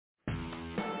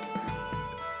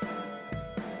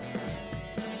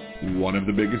One of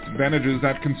the biggest advantages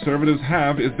that conservatives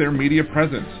have is their media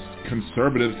presence.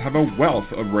 Conservatives have a wealth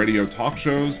of radio talk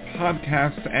shows,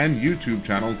 podcasts, and YouTube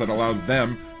channels that allow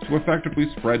them to effectively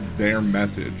spread their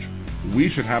message. We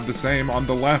should have the same on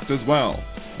the left as well.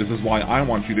 This is why I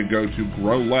want you to go to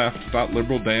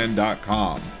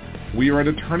growleft.liberaldan.com. We are at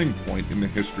a turning point in the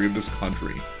history of this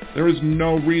country. There is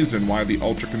no reason why the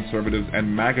ultra-conservatives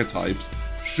and MAGA types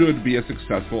should be as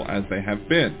successful as they have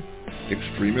been.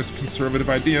 Extremist conservative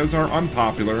ideas are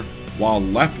unpopular, while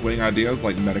left-wing ideas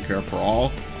like Medicare for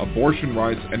all, abortion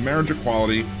rights, and marriage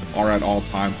equality are at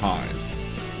all-time highs.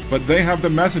 But they have the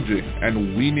messaging,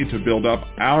 and we need to build up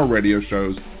our radio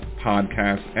shows,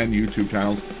 podcasts, and YouTube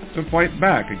channels to fight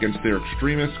back against their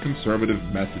extremist conservative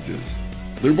messages.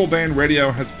 Liberal Dan Radio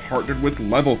has partnered with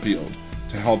Levelfield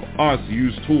to help us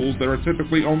use tools that are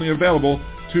typically only available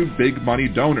to big money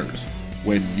donors.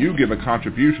 When you give a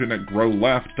contribution at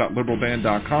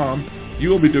growleft.liberaldan.com, you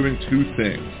will be doing two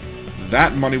things.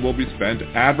 That money will be spent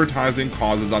advertising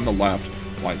causes on the left,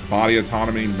 like body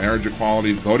autonomy, marriage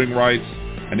equality, voting rights,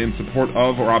 and in support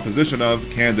of or opposition of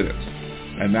candidates.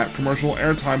 And that commercial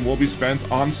airtime will be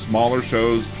spent on smaller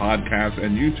shows, podcasts,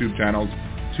 and YouTube channels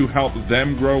to help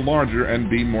them grow larger and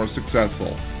be more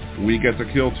successful. We get to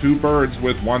kill two birds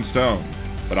with one stone,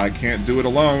 but I can't do it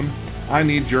alone. I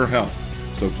need your help.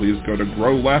 So please go to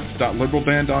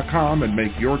growleft.liberaldan.com and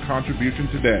make your contribution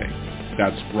today.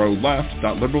 That's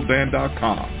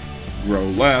growleft.liberaldan.com.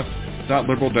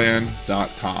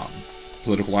 growleft.liberaldan.com.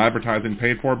 Political advertising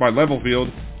paid for by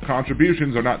Levelfield.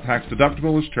 Contributions are not tax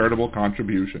deductible as charitable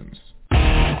contributions.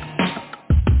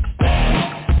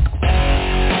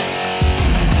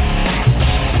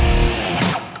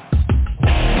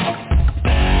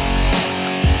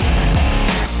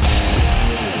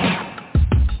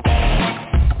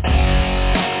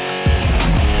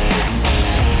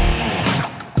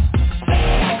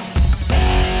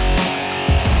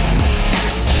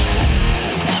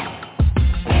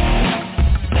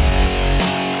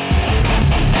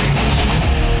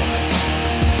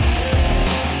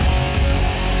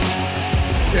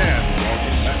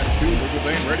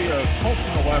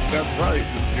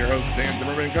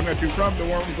 From New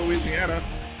Orleans, Louisiana,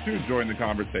 to join the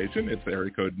conversation. It's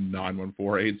area code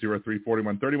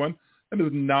 914-803-4131. That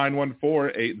is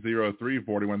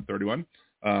 914-803-4131.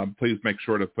 Please make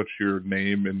sure to put your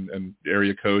name and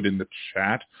area code in the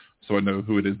chat so I know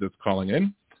who it is that's calling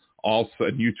in. Also,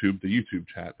 and YouTube, the YouTube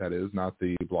chat, that is, not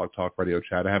the Blog Talk Radio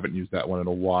chat. I haven't used that one in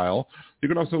a while. You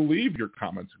can also leave your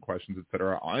comments and questions,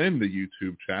 etc., in the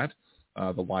YouTube chat,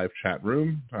 the live chat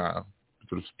room.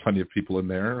 There's plenty of people in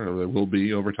there, or there will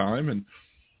be over time, and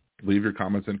leave your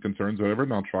comments and concerns, whatever,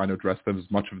 and I'll try and address them, as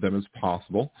much of them as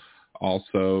possible.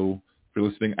 Also, if you're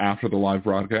listening after the live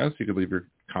broadcast, you can leave your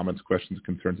comments, questions,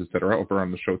 concerns, etc. over on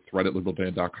the show thread at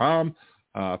liberaldan.com,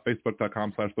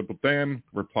 facebook.com/liberaldan,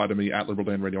 reply to me at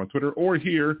liberaldanradio on Twitter, or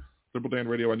here, Liberal Dan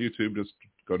Radio on YouTube. Just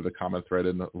go to the comment thread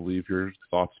and leave your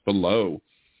thoughts below.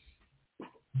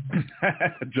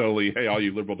 Jolie, hey, all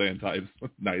you Liberal Dan types.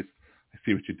 Nice. I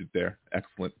see what you did there.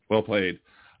 Excellent. Well played.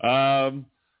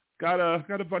 Got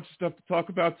a bunch of stuff to talk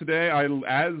about today.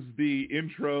 As the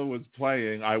intro was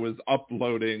playing, I was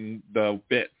uploading the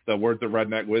bits, the Words of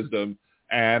Redneck Wisdom,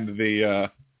 and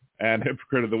the and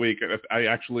Hypocrite of the Week. I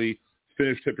actually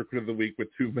finished Hypocrite of the Week with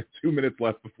 2 minutes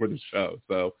left before the show,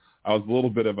 so I was a little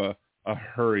bit of a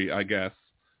hurry, I guess,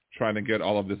 trying to get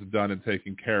all of this done and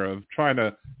taken care of, trying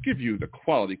to give you the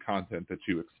quality content that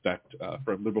you expect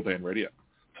from Liberal Dan Radio.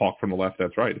 Talk from the left,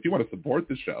 that's right. If you want to support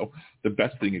the show, the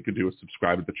best thing you can do is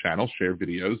subscribe to the channel, share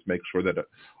videos, make sure that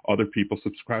other people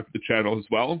subscribe to the channel as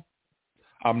well.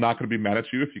 I'm not going to be mad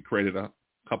at you if you created a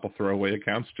couple throwaway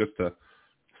accounts just to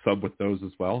sub with those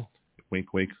as well.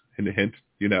 Wink, wink, hint, hint.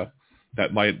 You know,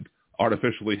 that might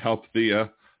artificially help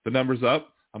the numbers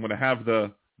up. I'm going to have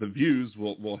the views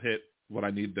will hit what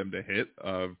I need them to hit,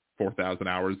 4,000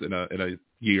 hours in a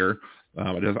year.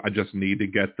 I just need to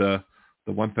get the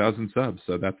 1,000 subs.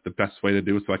 So that's the best way to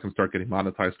do it, so I can start getting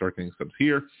monetized, start getting subs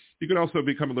here. You can also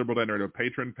become a Liberal Dan Radio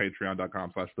patron,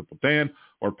 patreon.com/LiberalDan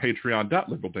or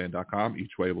patreon.liberaldan.com.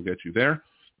 Each way will get you there.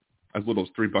 As little as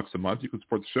 $3 a month, you can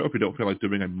support the show. If you don't feel like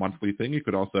doing a monthly thing, you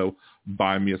could also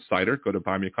buy me a cider. Go to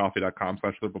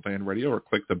buymeacoffee.com/LiberalDanRadio or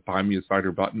click the Buy Me a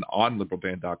Cider button on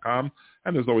LiberalDan.com.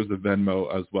 And there's always the Venmo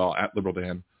as well, at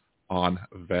LiberalDan on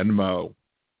Venmo.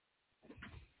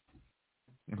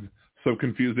 So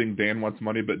confusing. Dan wants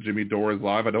money, but Jimmy Dore is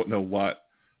live. I don't know why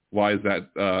is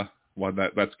that. Why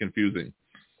that's confusing.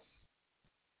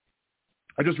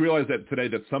 I just realized that today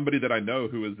that somebody that I know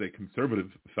who is a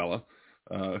conservative fella,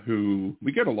 who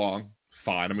we get along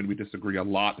fine. I mean, we disagree a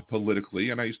lot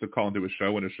politically, and I used to call into a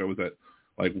show when a show was at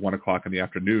like 1 o'clock in the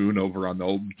afternoon over on the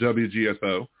old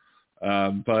WGSO.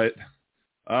 But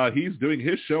he's doing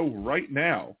his show right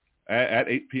now at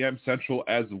 8 p.m. Central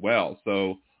as well.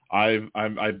 So I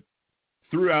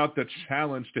threw out the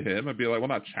challenge to him. I'd be like, well,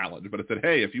 not challenge, but I said,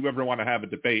 hey, if you ever want to have a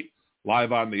debate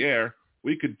live on the air,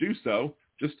 we could do so.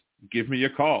 Just give me a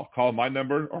call. Call my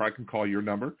number, or I can call your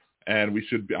number, and we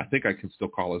should be, I think I can still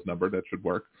call his number. That should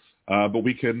work. But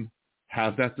we can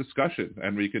have that discussion,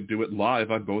 and we could do it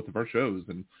live on both of our shows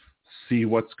and see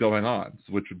what's going on,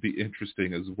 which would be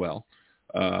interesting as well.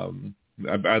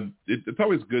 It's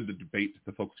always good to debate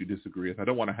the folks you disagree with. I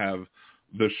don't want to have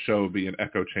the show be an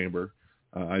echo chamber.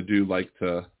 I do like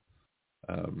to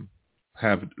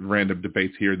have random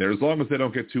debates here and there, as long as they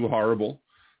don't get too horrible.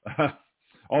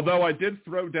 Although I did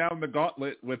throw down the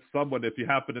gauntlet with someone, if you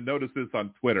happen to notice this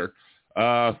on Twitter.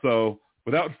 So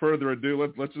without further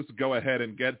ado, let's just go ahead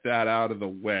and get that out of the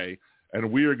way. And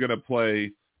we are going to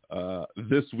play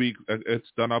this week.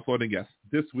 It's done uploading, yes.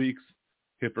 This week's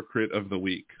Hypocrite of the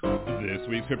Week. This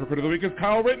week's Hypocrite of the Week is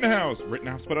Kyle Rittenhouse.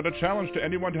 Rittenhouse put out a challenge to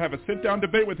anyone to have a sit-down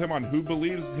debate with him on who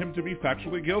believes him to be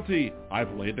factually guilty.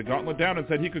 I've laid the gauntlet down and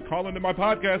said he could call into my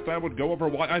podcast and I would go over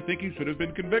why I think he should have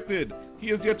been convicted. He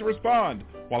has yet to respond.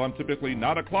 While I'm typically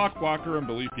not a clock blocker and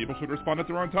believe people should respond at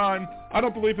their own time, I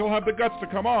don't believe he'll have the guts to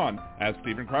come on. As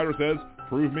Steven Crowder says,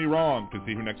 prove me wrong. To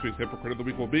see who next week's Hypocrite of the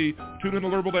Week will be, tune in to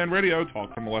Liberal Dan Radio,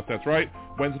 Talk from the Left, That's Right,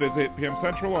 Wednesdays 8 p.m.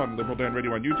 Central on Liberal Dan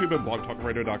Radio on YouTube and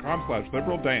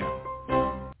blogtalkradio.com/liberaldan.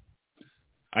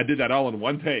 I did that all in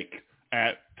one take.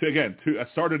 I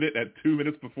started it at 2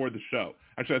 minutes before the show.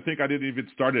 Actually, I think I didn't even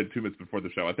start it at 2 minutes before the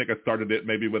show. I think I started it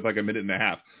maybe with like a minute and a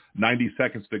half, 90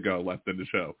 seconds to go left in the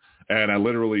show. And I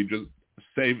literally just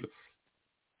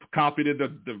copied it,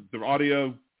 the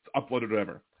audio, uploaded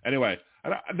whatever. Anyway,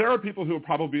 there are people who will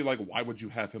probably be like, why would you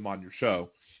have him on your show?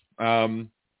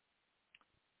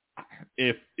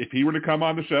 If he were to come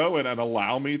on the show and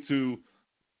allow me to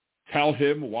tell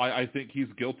him why I think he's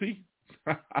guilty,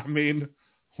 I mean,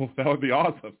 well, that would be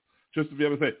awesome. Just to be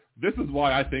able to say, this is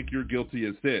why I think you're guilty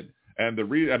as sin. And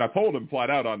and I told him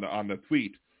flat out on the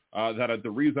tweet that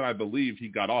the reason I believe he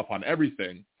got off on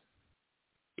everything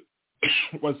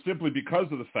was simply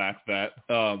because of the fact that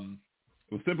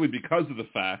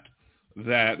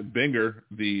Binger,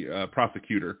 the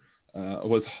prosecutor,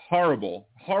 was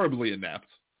horribly inept,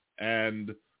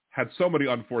 and had so many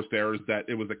unforced errors that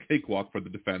it was a cakewalk for the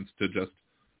defense to just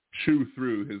chew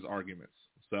through his arguments.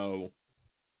 So,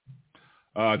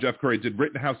 Jeff Curry, did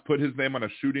Rittenhouse put his name on a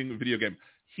shooting video game?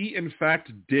 He, in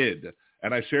fact, did.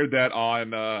 And I shared that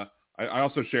on, I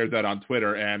also shared that on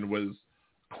Twitter and was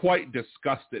quite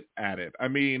disgusted at it. I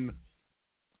mean,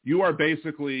 you are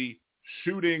basically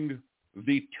shooting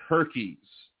the turkeys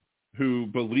who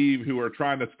are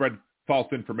trying to spread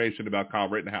false information about Kyle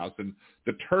Rittenhouse. And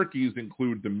the turkeys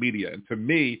include the media. And to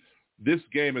me, this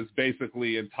game is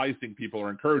basically enticing people or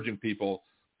encouraging people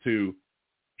to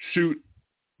shoot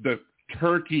the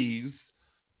turkeys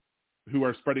who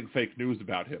are spreading fake news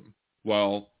about him.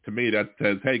 Well, to me, that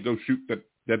says, hey, go shoot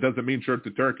that doesn't mean shoot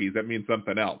the turkeys. That means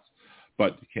something else.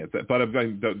 But you can't say. But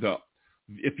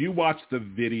if you watch the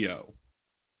video,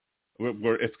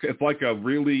 where it's like a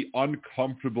really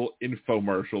uncomfortable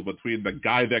infomercial between the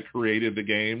guy that created the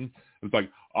game. It's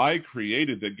like, I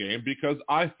created the game because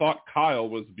I thought Kyle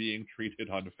was being treated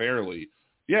unfairly.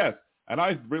 Yes, and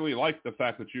I really like the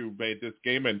fact that you made this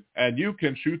game, and you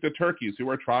can shoot the turkeys who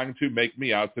are trying to make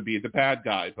me out to be the bad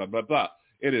guy, blah, blah, blah.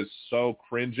 It is so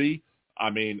cringy. I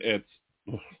mean,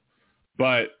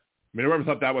 but whoever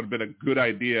thought that would have been a good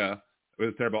idea, it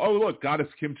was terrible. Oh, look,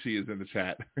 Goddess Kimchi is in the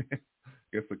chat.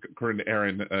 I guess according to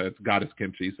Aaron, it's Goddess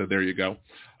Kimchi, so there you go.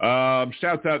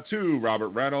 Shouts out to Robert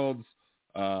Reynolds,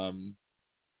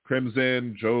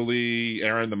 Crimson, Jolie,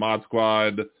 Aaron, the Mod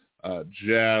Squad,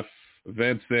 Jeff,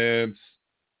 Vincent,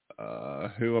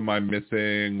 who am I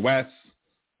missing? Wes,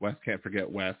 can't forget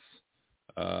Wes.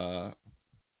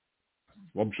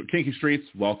 Kinky Streets,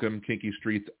 welcome, Kinky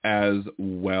Streets as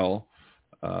well.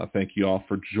 Thank you all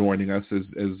for joining us, as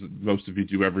most of you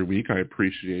do every week. I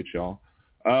appreciate y'all.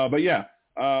 But yeah,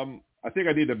 I think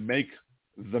I need to make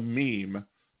the meme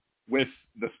with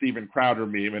the Steven Crowder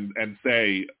meme and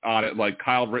say on it, like,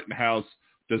 Kyle Rittenhouse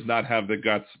does not have the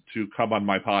guts to come on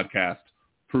my podcast.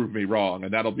 Prove me wrong.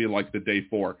 And that'll be like the day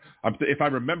 4. If I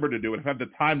remember to do it, if I have the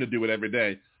time to do it every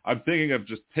day, I'm thinking of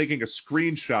just taking a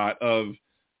screenshot of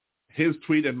his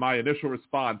tweet and my initial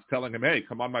response telling him, hey,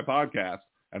 come on my podcast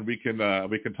and we can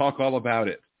talk all about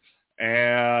it.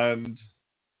 And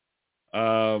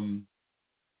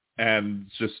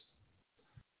just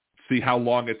see how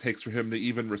long it takes for him to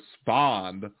even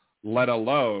respond, let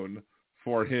alone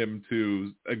for him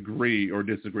to agree or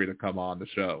disagree to come on the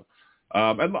show.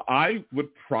 And I would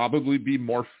probably be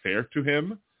more fair to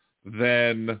him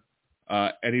than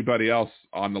anybody else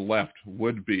on the left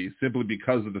would be, simply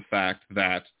because of the fact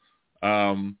that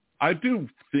I do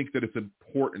think that it's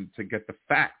important to get the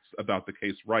facts about the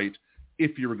case right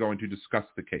if you were going to discuss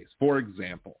the case. For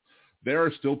example, there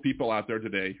are still people out there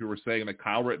today who are saying that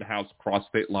Kyle Rittenhouse crossed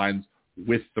state lines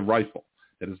with the rifle.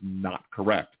 That is not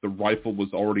correct. The rifle was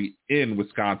already in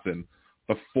Wisconsin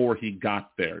before he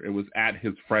got there. It was at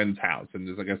his friend's house,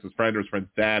 and I guess his friend or his friend's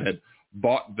dad had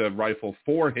bought the rifle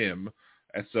for him,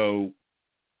 and so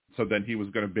then he was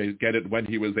going to get it when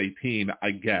he was 18,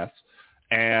 I guess.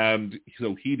 And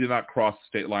so he did not cross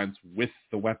state lines with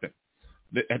the weapon.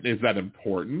 Is that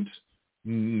important?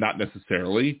 Not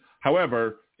necessarily.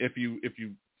 However, if you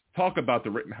talk about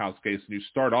the Rittenhouse case and you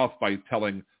start off by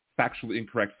telling factually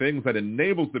incorrect things, that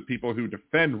enables the people who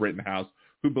defend Rittenhouse,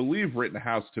 who believe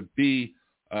Rittenhouse to be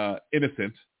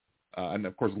innocent, and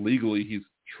of course legally he's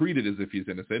treated as if he's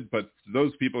innocent, but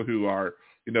those people who are,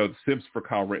 the simps for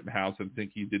Kyle Rittenhouse and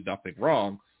think he did nothing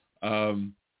wrong,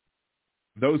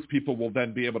 those people will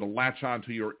then be able to latch on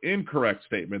to your incorrect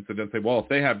statements and then say, well, if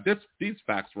they have these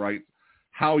facts right,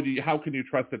 how can you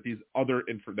trust that these other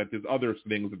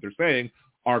things that they're saying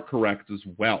are correct as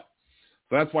well?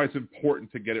 So that's why it's important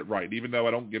to get it right. Even though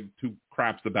I don't give two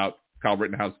craps about Kyle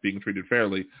Rittenhouse being treated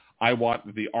fairly, I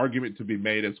want the argument to be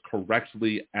made as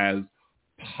correctly as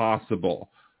possible.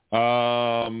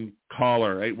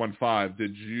 Caller 815,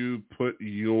 did you put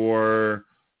your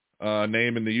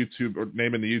name in the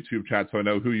YouTube chat so I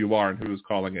know who you are and who is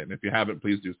calling in? If you haven't,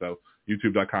 please do so.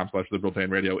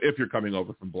 YouTube.com/LiberalDanRadio if you're coming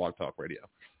over from Blog Talk Radio.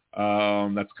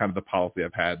 That's kind of the policy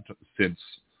I've had since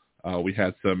we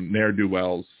had some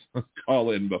ne'er-do-wells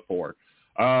call in before.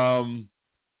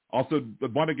 Also,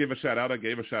 want to give a shout out. I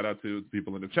gave a shout out to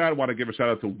people in the chat. Want to give a shout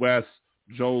out to Wes,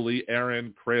 Jolie,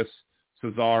 Aaron, Chris,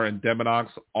 Cesar, and Deminox,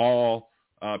 all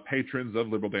patrons of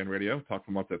Liberal Dan Radio. Talk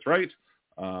from up, that's right.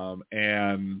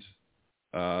 And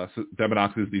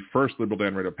Deminox is the first Liberal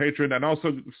Dan Radio patron. And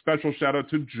also special shout out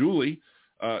to Julie.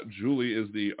 Julie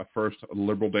is the first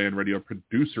Liberal Dan Radio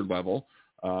producer level.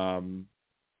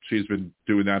 She's been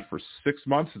doing that for 6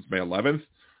 months, since May 11th.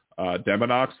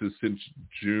 Deminox is since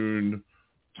June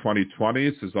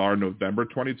 2020. Cesar, November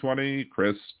 2020.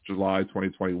 Chris, July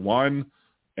 2021.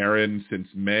 Aaron since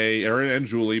May. Aaron and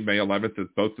Julie, May 11th is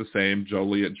both the same.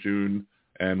 Jolie at June,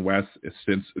 and Wes is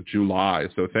since July.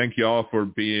 So thank y'all for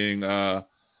being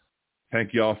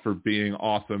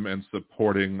awesome and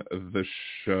supporting the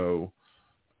show.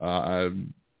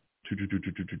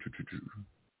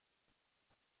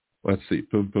 Let's see.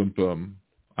 Boom, boom, boom.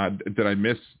 Did I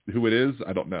miss who it is?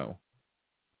 I don't know.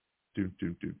 See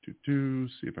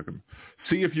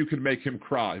if you can make him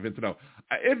cry. Vincent,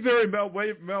 it's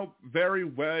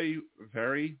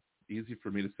very easy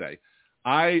for me to say.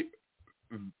 I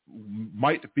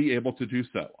might be able to do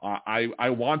so. I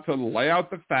want to lay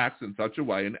out the facts in such a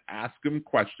way and ask him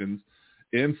questions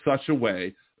in such a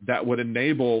way that would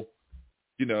enable,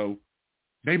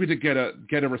 maybe to get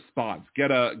a response, get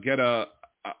a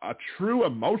true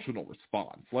emotional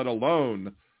response, let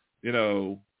alone,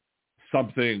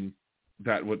 something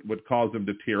that would cause him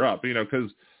to tear up,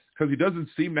 because he doesn't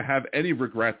seem to have any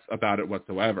regrets about it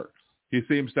whatsoever. He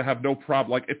seems to have no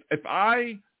problem. Like if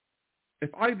I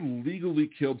legally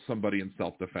killed somebody in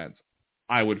self-defense,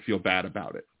 I would feel bad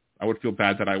about it. I would feel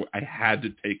bad that I had to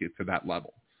take it to that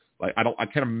level. Like I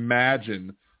can't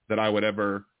imagine that I would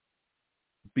ever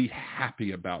be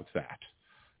happy about that.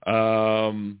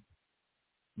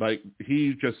 Like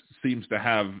he just seems to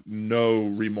have no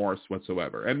remorse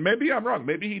whatsoever. And maybe I'm wrong.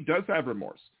 Maybe he does have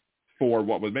remorse for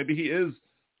what was. Maybe he is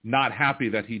not happy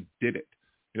that he did it.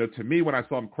 To me, when I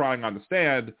saw him crying on the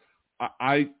stand,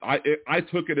 I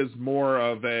took it as more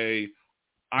of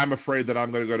I'm afraid that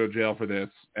I'm going to go to jail for this,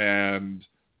 and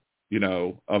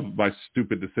of my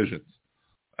stupid decisions.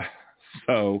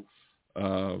 So,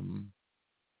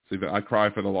 see, I cry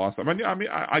for the loss.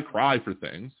 I cry for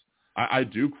things. I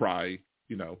do cry,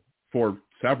 for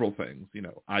several things.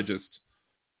 I just,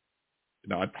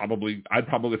 I'd probably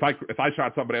if I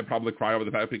shot somebody, I'd probably cry over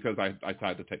the fact because I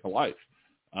tried to take a life,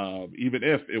 even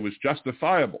if it was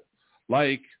justifiable.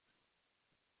 Like,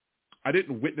 I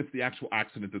didn't witness the actual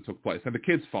accident that took place, and the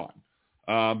kid's fine.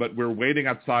 But we're waiting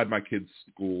outside my kid's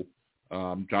school,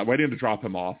 waiting to drop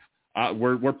him off.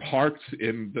 We're parked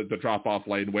in the drop-off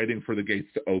lane, waiting for the gates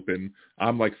to open.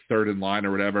 I'm like third in line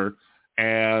or whatever,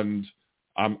 and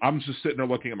I'm just sitting there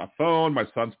looking at my phone. My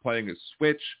son's playing his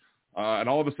Switch, and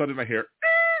all of a sudden I hear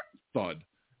thud,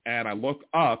 and I look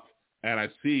up, and I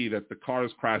see that the car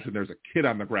is crashing. There's a kid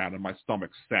on the ground, and my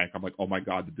stomach sank. I'm like, oh, my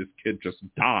God, did this kid just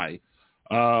die?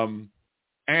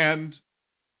 And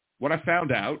when I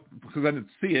found out, because I didn't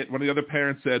see it, one of the other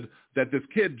parents said that this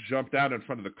kid jumped out in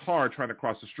front of the car trying to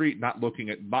cross the street, not looking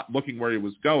where he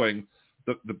was going.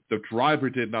 The driver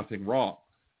did nothing wrong.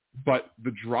 But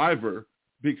the driver,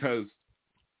 because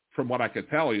from what I could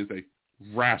tell, he is a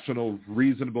rational,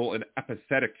 reasonable, and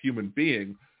empathetic human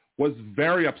being, was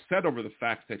very upset over the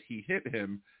fact that he hit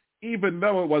him, even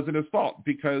though it wasn't his fault,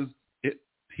 because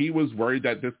he was worried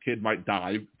that this kid might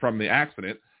die from the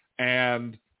accident.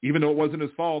 And even though it wasn't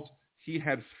his fault, he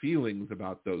had feelings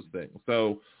about those things.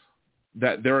 So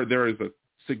that there is a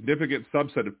significant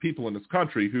subset of people in this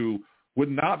country who would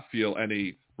not feel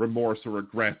any remorse or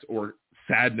regret or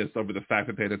sadness over the fact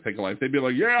that they had to take a life. They'd be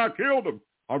like, yeah, I killed him.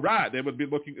 All right. They would be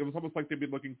looking, it was almost like they'd be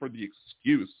looking for the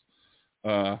excuse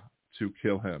to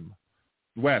kill him.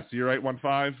 Wes, you're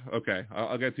 815? Okay.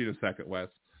 I'll get to you in a second, Wes.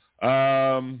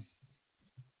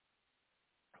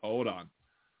 Hold on.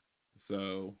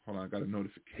 So, hold on. I got a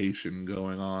notification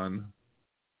going on.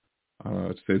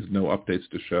 It says no updates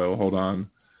to show. Hold on.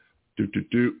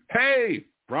 Hey,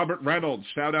 Robert Reynolds,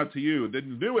 shout out to you, the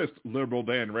newest Liberal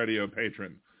Dan Radio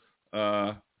patron.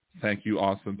 Thank you,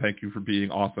 awesome. Thank you for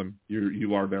being awesome.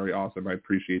 You are very awesome. I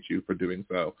appreciate you for doing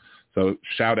so. So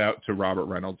shout out to Robert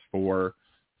Reynolds for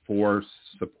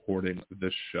supporting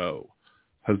the show.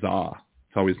 Huzzah.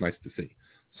 It's always nice to see.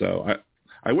 So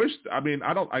I wish, I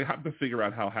have to figure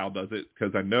out how Hal does it,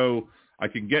 because I know I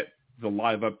can get the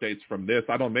live updates from this.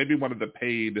 I don't, maybe one of the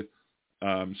paid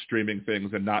streaming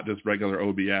things and not just regular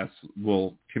OBS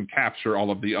can capture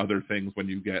all of the other things when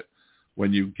you get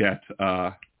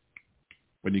the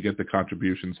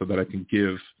contribution, so that I can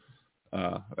give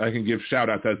shout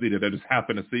outs as needed. I just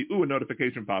happen to see, a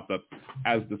notification popped up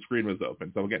as the screen was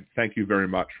open. So again, thank you very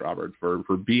much, Robert, for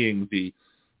being the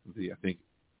I think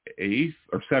 8th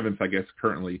or 7th, I guess,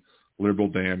 currently Liberal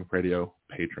Dan Radio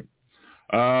patron.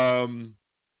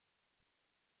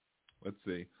 Let's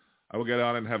see. I will get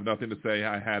on and have nothing to say.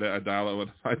 I had a dial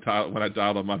when I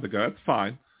dialed a month ago. That's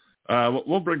fine.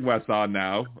 We'll bring Wes on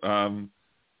now.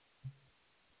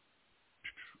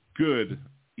 Good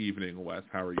evening, Wes.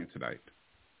 How are you tonight?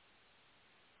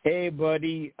 Hey,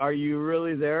 buddy. Are you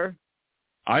really there?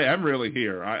 I am really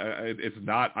here. I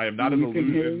am not an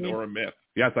illusion or a myth.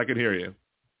 Yes, I can hear you.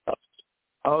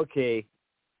 Okay.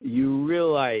 You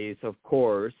realize, of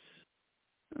course,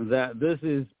 that this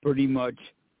is pretty much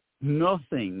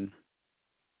nothing.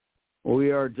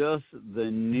 We are just the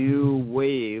new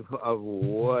wave of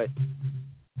what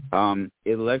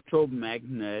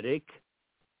electromagnetic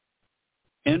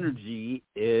energy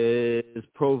is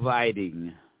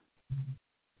providing.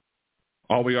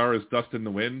 All we are is dust in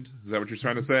the wind? Is that what you're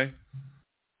trying to say?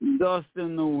 Dust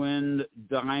in the wind,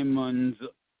 diamonds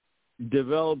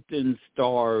developed in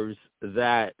stars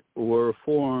that were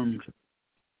formed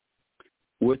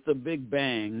with the Big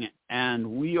Bang,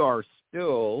 and we are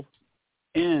still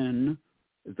in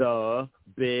the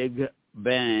Big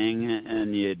Bang,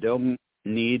 and you don't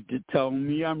need to tell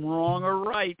me I'm wrong or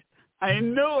right. I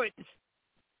know it.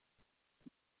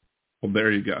 Well,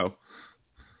 there you go.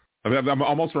 I'm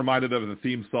almost reminded of the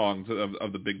theme songs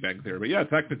of the Big Bang Theory. But yeah,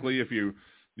 technically, if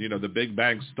the Big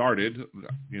Bang started,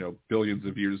 billions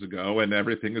of years ago, and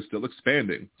everything is still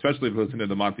expanding, especially if you listen to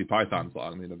the Monty Python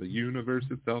song. The universe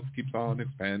itself keeps on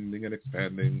expanding and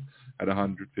expanding at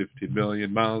 150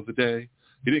 million miles a day.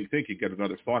 You didn't think you'd get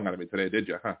another song out of me today, did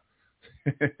you, huh?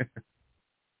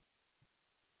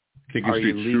 Are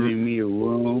you leaving me a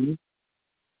room?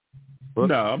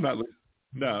 No, I'm not.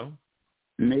 No.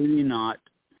 Maybe not.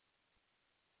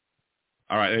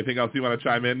 All right. Anything else you want to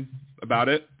chime in about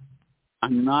it?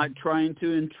 I'm not trying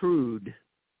to intrude.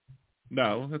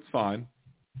 No, that's fine.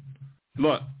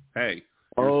 Look, hey,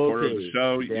 you're a supporter of the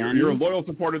show. You're a loyal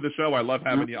supporter of the show. I love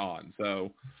having you on.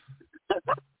 So.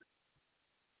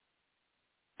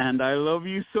 And I love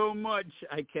you so much,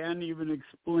 I can't even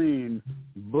explain.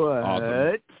 But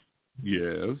awesome.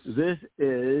 Yes, this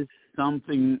is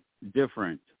something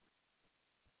different.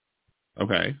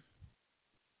 Okay.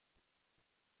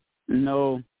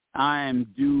 No, I'm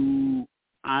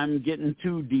getting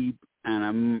too deep, and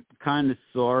I'm kind of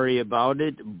sorry about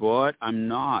it, but I'm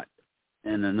not.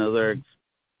 And another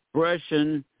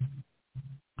expression,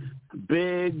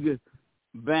 Big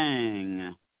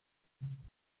Bang.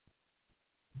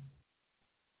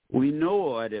 We know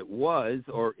what it was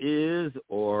or is,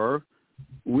 or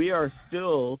we are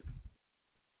still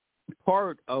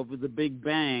part of the Big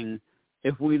Bang.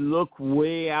 If we look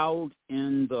way out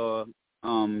in the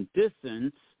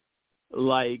distance,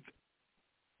 like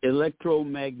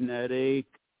electromagnetic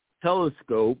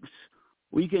telescopes,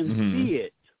 We can see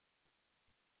it,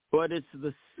 but it's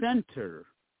the center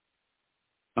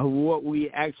of what we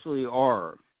actually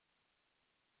are.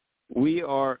 We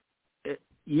are,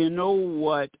 you know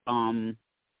what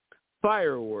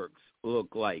fireworks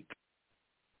look like?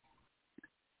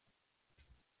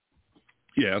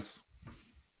 Yes.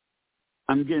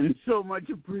 I'm getting so much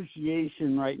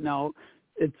appreciation right now.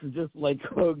 It's just like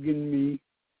hugging me.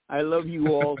 I love you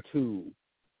all, too.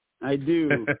 I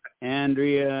do.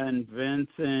 Andrea and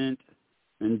Vincent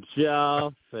and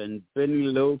Jeff and Benny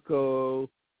Loco.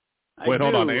 Wait,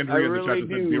 hold on. Andrea in the chat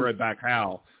said, be right back,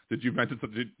 Hal. Did you mention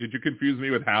something? Did you confuse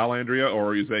me with Hal, Andrea, or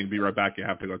are you saying be right back, you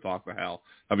have to go talk to Hal?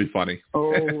 That'd be funny.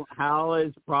 Oh, Hal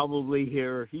is probably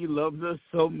here. He loves us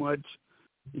so much.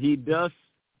 He just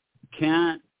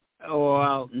can't,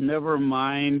 well, never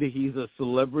mind. He's a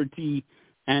celebrity,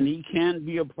 and he can't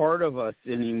be a part of us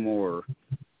anymore.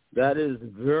 That is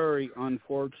very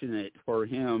unfortunate for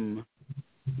him.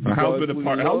 Hal's been a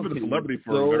celebrity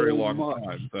for a very long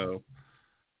time, so.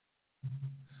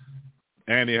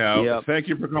 Anyhow, Thank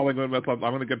you for calling in. I'm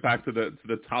going to get back to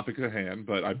the topic at hand,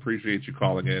 but I appreciate you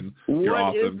calling in. You're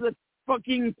awesome. What is the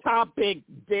fucking topic,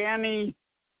 Danny?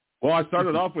 Well, I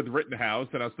started off with Rittenhouse,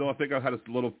 and I think I had a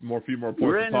few more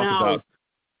points to talk about.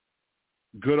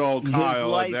 Good old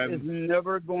Kyle. His life is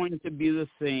never going to be the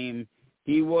same.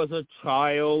 He was a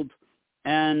child,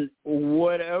 and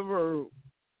whatever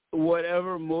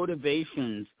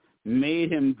motivations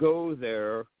made him go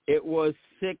there, it was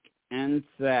sick and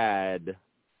sad.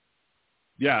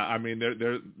 Yeah, I mean,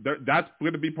 that's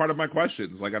going to be part of my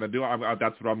questions. Like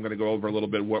that's what I'm going to go over a little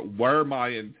bit. Where my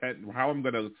intent, how I'm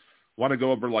going to want to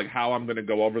go over, like how I'm going to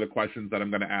go over the questions that I'm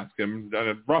going to ask him,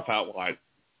 a rough outline.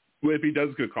 If he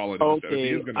does good call in,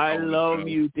 okay. I love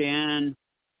you, Dan.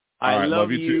 I love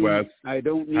you too, Wes. I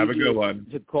don't need Have a good you one.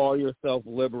 to call yourself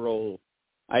liberal.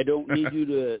 I don't need you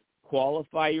to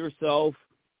qualify yourself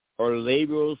or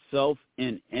label yourself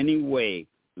in any way.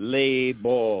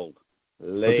 Labeled.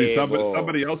 See,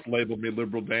 somebody else labeled me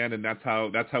liberal Dan, and that's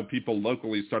how people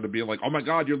locally started being like, "Oh my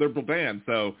God, you're liberal Dan."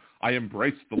 So I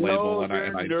embraced the label and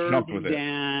I jumped with it.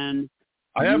 Dan.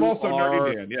 I am also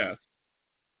nerdy Dan. Yes.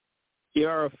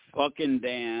 You're a fucking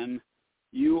Dan.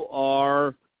 You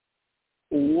are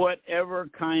whatever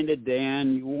kind of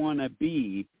Dan you want to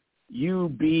be. You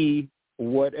be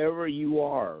whatever you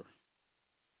are.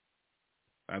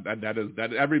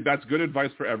 That's good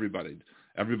advice for everybody.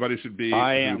 Everybody should be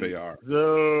who they are.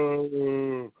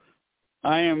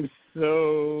 I am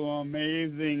so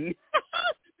amazing.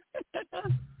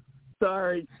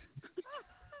 Sorry.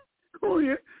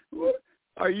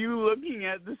 Are you looking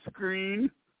at the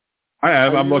screen? I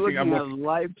am. I'm looking at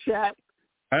live chat.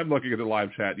 I am looking at the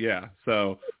live chat. Yeah.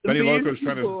 So Benny Loco's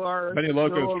trying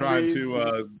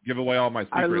to give away all my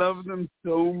secrets. I love them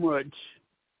so much.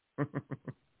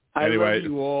 Anyway, I love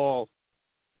you all.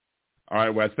 All right,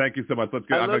 Wes. Thank you so much. I'm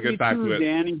going to get back to it.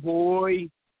 Danny boy.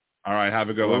 All right. Have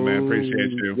a good one, man.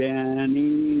 Appreciate you.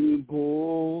 Danny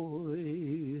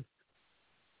boy.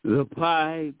 The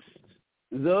pipes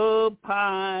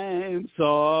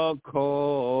are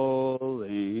calling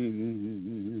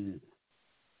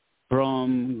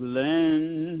from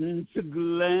glen to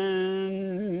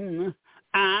glen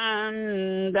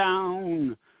and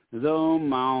down the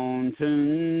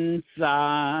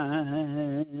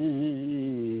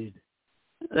mountainside.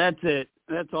 That's it.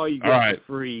 That's all you get for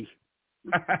free.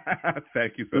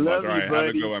 Thank you so much. All right. Have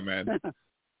a good one, man.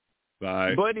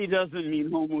 Bye. Buddy doesn't mean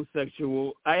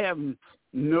homosexual. I have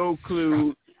no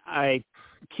clue. I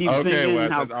keep thinking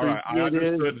Wes, how all right. I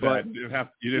understood that.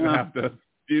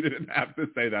 You didn't have to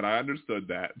say that. I understood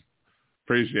that.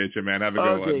 Appreciate you, man. Have a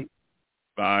good one.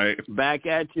 Bye. Back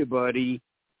at you, buddy.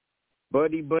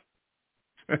 Buddy.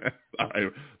 All right.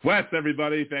 Wes,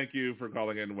 everybody, thank you for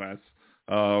calling in, Wes.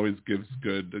 Always gives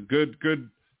good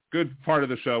part of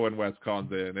the show when Wes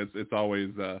calls in. It's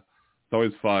always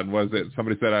fun. Was it?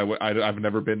 Somebody said I've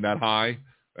never been that high,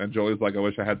 and Julie's like, I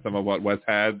wish I had some of what Wes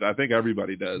had. I think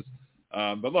everybody does.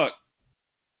 But look,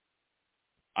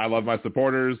 I love my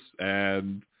supporters,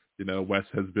 and Wes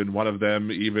has been one of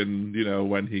them. Even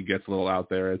when he gets a little out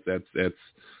there, it's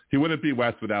he wouldn't be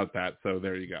Wes without that. So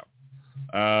there you go.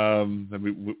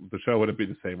 The show wouldn't be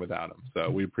the same without him. So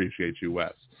we appreciate you,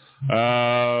 Wes.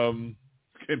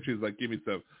 Kimchi's like, give me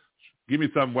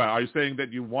some Wes. Are you saying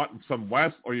that you want some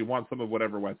Wes, or you want some of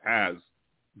whatever Wes has?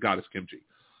 Goddess Kimchi.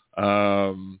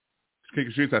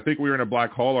 Kinky Streets, I think we're in a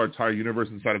black hole, our entire universe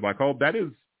inside a black hole. That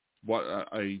is what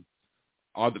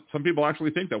some people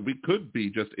actually think, that we could be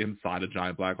just inside a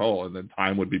giant black hole, and then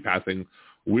time would be passing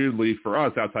weirdly for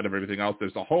us outside of everything else.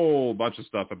 There's a whole bunch of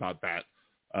stuff about that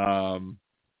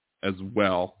as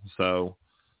well. So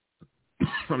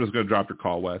I'm just going to drop your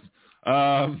call, Wes.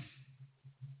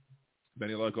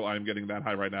 Benny Local, I'm getting that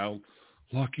high right now.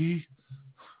 Lucky.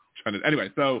 Anyway,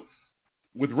 so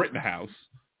with Rittenhouse,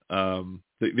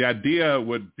 the idea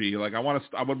would be like I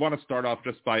would want to start off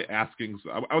just by asking.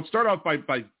 I would start off by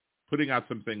putting out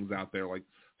some things out there, like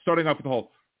starting off with the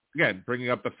whole, again, bringing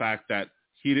up the fact that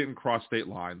he didn't cross state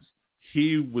lines.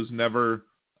 He was never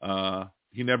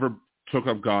he never took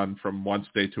a gun from one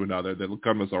state to another. The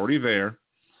gun was already there.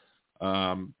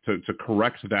 To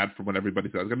correct that from what everybody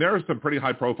says. And there are some pretty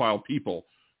high-profile people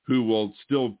who will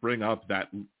still bring up that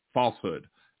falsehood.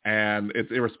 And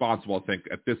it's irresponsible, I think,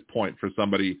 at this point for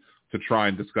somebody to try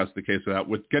and discuss the case without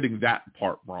with getting that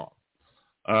part wrong.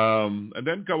 And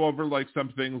then go over like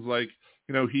some things like,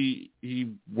 you know, he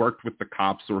worked with the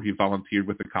cops or he volunteered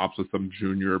with the cops with some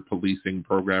junior policing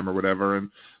program or whatever. And,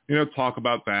 you know, talk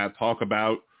about that, talk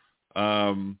about,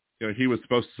 you know, he was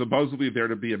supposedly there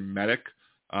to be a medic.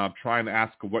 Try and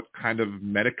ask what kind of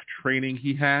medic training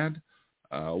he had.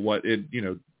 Did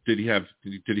he have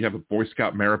a Boy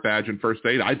Scout merit badge in first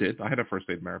aid? I did. I had a first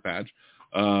aid merit badge.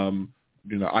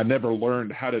 You know, I never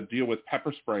learned how to deal with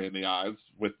pepper spray in the eyes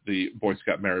with the Boy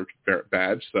Scout merit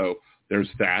badge. So there's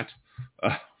that.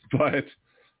 But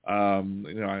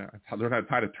you know, I learned how to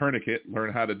tie a tourniquet,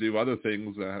 learn how to do other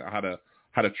things, how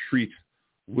to treat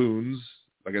wounds.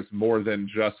 I guess more than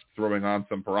just throwing on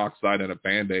some peroxide and a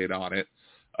Band-Aid on it.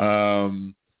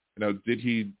 You know, did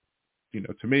he, you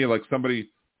know, to me, like somebody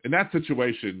in that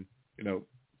situation, you know,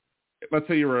 let's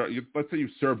say you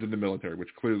served in the military, which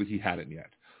clearly he hadn't yet.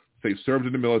 Say you served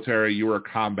in the military, you were a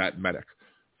combat medic.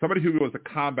 Somebody who was a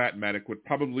combat medic would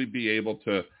probably be able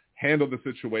to handle the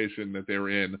situation that they're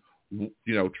in, you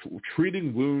know,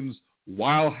 treating wounds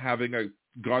while having a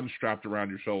gun strapped around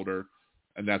your shoulder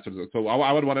and that sort of thing. So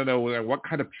I would want to know what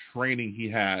kind of training he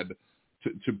had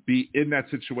to be in that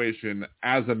situation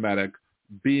as a medic,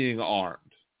 being armed.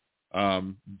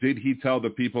 Did he tell the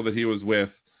people that he was with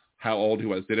how old he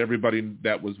was? Did everybody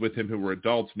that was with him who were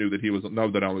adults knew that he was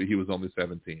only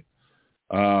 17?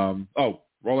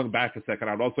 Rolling back a second,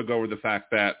 I'd also go over the fact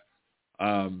that,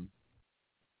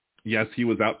 yes, he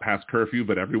was out past curfew,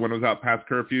 but everyone was out past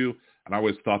curfew. And I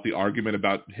always thought the argument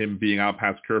about him being out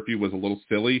past curfew was a little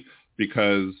silly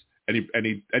because any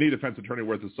defense attorney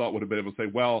worth his salt would have been able to say,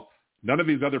 well, none of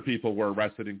these other people were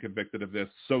arrested and convicted of this,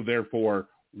 so therefore,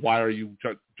 why are you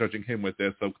judging him with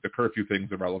this? So the curfew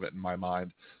thing's irrelevant in my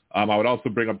mind. I would also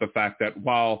bring up the fact that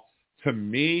while, to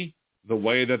me, the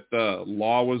way that the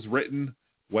law was written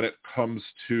when it comes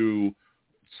to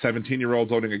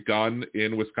 17-year-olds owning a gun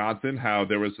in Wisconsin, how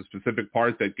there was a specific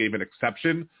part that gave an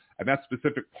exception, and that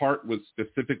specific part was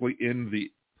specifically in the,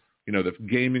 you know, the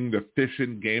gaming, the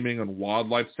fishing, gaming, and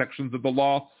wildlife sections of the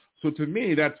law. So to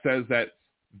me, that says that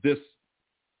this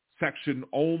section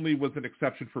only was an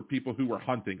exception for people who were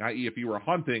hunting, i.e. if you were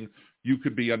hunting, you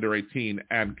could be under 18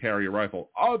 and carry a rifle.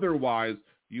 Otherwise,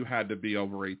 you had to be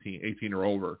over 18 or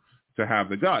over to have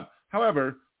the gun.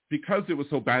 However, because it was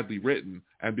so badly written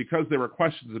and because there were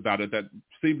questions about it that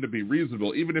seemed to be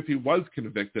reasonable, even if he was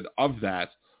convicted of that,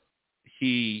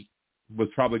 he was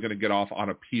probably going to get off on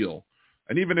appeal.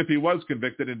 And even if he was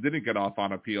convicted and didn't get off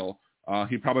on appeal,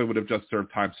 he probably would have just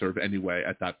served time served anyway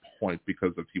at that point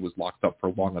because he was locked up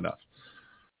for long enough.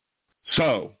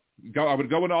 So I would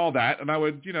go into all that, and I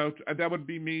would, you know, that would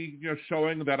be me, you know,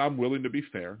 showing that I'm willing to be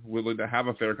fair, willing to have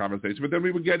a fair conversation. But then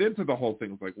we would get into the whole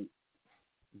thing like,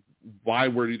 why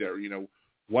were you there? You know,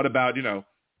 what about, you know,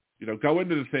 go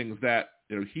into the things that,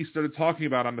 you know, he started talking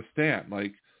about on the stand.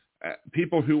 Like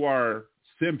people who are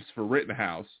simps for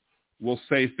Rittenhouse will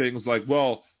say things like,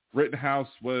 well, Rittenhouse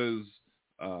was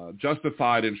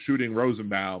justified in shooting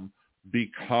Rosenbaum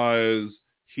because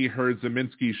he heard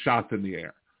Zeminski's shots in the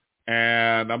air.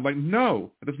 And I'm like,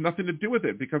 no, it has nothing to do with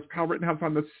it because Kyle Rittenhouse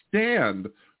on the stand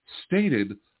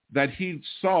stated that he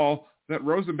saw that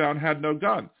Rosenbaum had no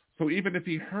gun. So even if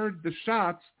he heard the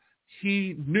shots,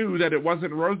 he knew that it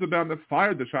wasn't Rosenbaum that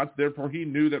fired the shots. Therefore, he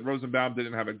knew that Rosenbaum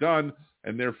didn't have a gun,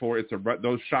 and therefore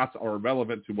those shots are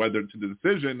irrelevant to the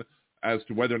decision as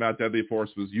to whether or not deadly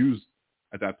force was used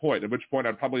at that point, at which point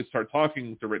I'd probably start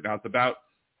talking to Rittenhouse about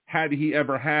had he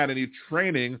ever had any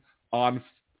training on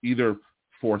either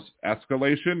force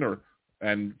escalation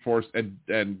and force and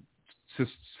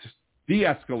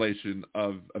de-escalation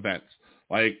of events.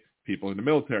 Like people in the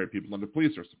military, people in the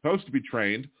police are supposed to be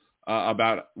trained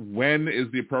about when is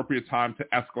the appropriate time to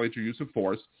escalate your use of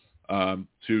force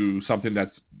to something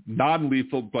that's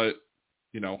non-lethal but,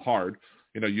 you know, hard,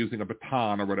 you know, using a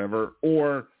baton or whatever,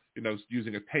 or you know,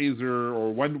 using a taser,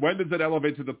 or when does it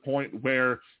elevate to the point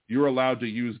where you're allowed to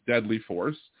use deadly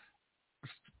force?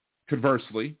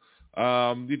 Conversely,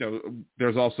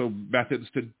 There's also methods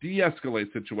to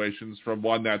de-escalate situations from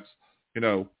one that's,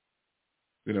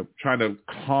 trying to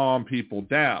calm people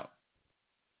down.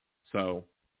 So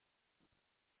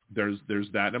there's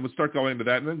that. And we'll start going into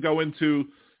that and then go into,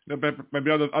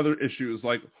 maybe other issues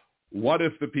like what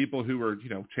if the people who were,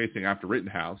 chasing after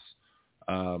Rittenhouse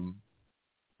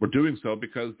were doing so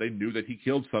because they knew that he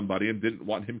killed somebody and didn't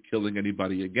want him killing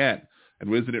anybody again?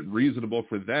 And isn't it reasonable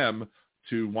for them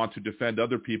to want to defend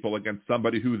other people against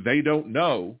somebody who they don't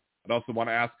know? I'd also want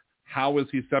to ask, how is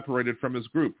he separated from his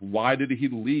group? Why did he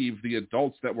leave the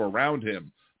adults that were around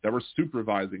him, that were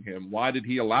supervising him? Why did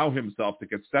he allow himself to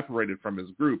get separated from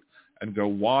his group and go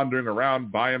wandering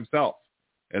around by himself?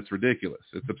 It's ridiculous.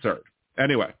 It's absurd.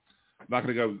 Anyway, I'm not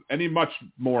going to go any much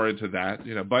more into that,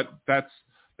 but that's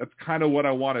kind of what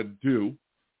I want to do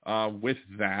with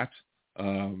that.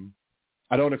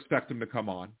 I don't expect him to come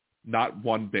on, not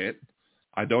one bit.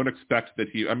 I don't expect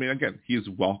that again, he is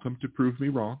welcome to prove me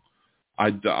wrong. I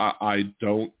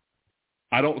don't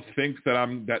think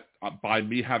that by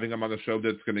me having him on the show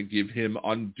that's going to give him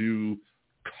undue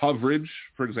coverage,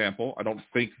 for example. I don't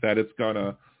think that it's going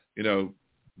to,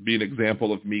 be an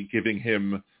example of me giving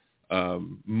him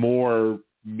more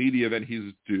media than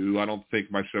he's due. I don't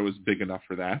think my show is big enough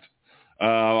for that.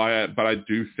 But I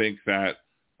do think that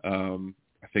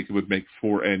I think it would make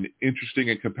for an interesting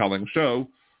and compelling show,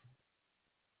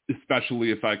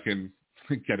 especially if I can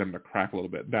get him to crack a little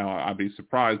bit. Now, I'd be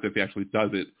surprised if he actually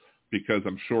does it, because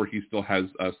I'm sure he still has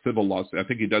civil lawsuits. I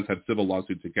think he does have civil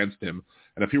lawsuits against him.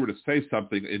 And if he were to say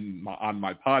something on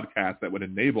my podcast that would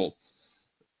enable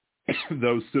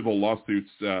those civil lawsuits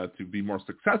to be more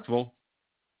successful,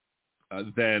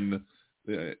 then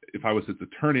if I was his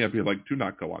attorney, I'd be like, do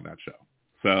not go on that show.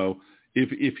 So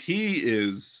if he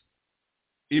is,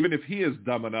 even if he is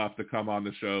dumb enough to come on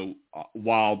the show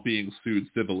while being sued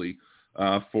civilly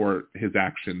for his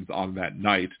actions on that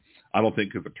night, I don't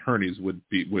think his attorneys would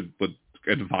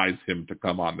advise him to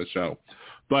come on the show.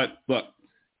 But look,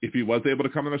 if he was able to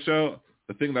come on the show,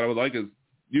 the thing that I would like is,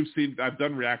 you've seen, I've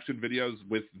done reaction videos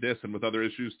with this and with other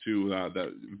issues to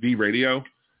the V Radio.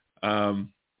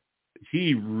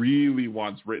 He really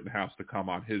wants Rittenhouse to come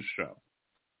on his show.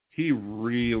 He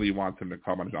really wants him to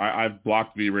come on his show. I've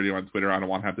blocked V Radio on Twitter. I don't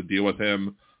want to have to deal with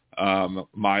him.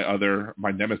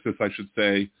 My nemesis, I should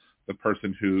say, the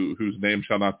person whose name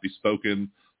shall not be spoken,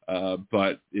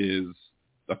 but is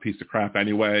a piece of crap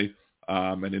anyway,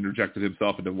 and interjected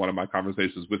himself into one of my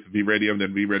conversations with V Radio, and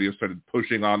then V Radio started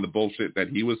pushing on the bullshit that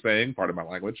he was saying, part of my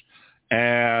language.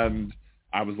 And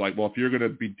I was like, well, if you're going to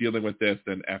be dealing with this,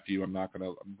 then F you. I'm not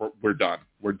going to, we're done.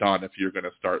 We're done if you're going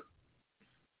to start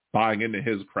buying into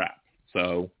his crap.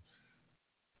 So,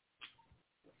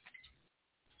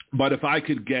 but if I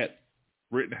could get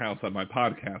Rittenhouse on my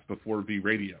podcast before V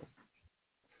Radio,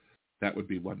 that would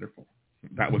be wonderful.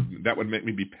 That would make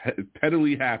me be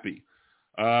pettily happy.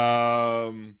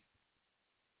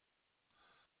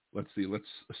 Let's see. Let's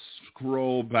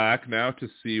scroll back now to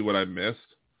see what I missed.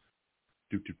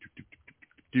 I'm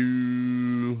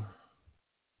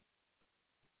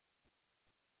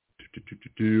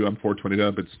 420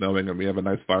 up. It's snowing, and we have a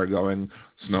nice fire going.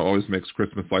 Snow always makes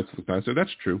Christmas lights look nicer. That's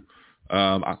true.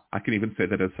 I can even say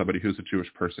that as somebody who's a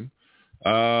Jewish person. I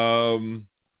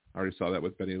already saw that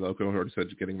with Benny Loco. I already said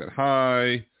getting that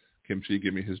high. Kimchi,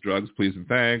 give me his drugs, please and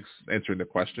thanks. Answering the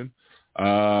question.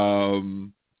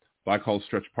 Black holes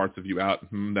stretch parts of you out.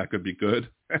 That could be good.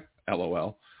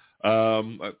 LOL.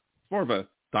 It's more of a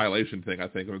dilation thing, I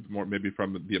think. It's more maybe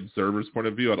from the observer's point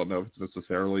of view. I don't know if it's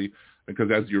necessarily, because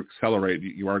as you accelerate,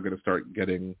 you are going to start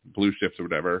getting blue shifts or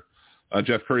whatever.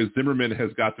 Jeff Curry, Zimmerman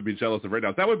has got to be jealous of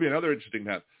Rittenhouse. That would be another interesting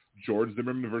that George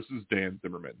Zimmerman versus Dan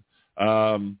Zimmerman.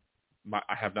 I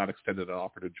have not extended an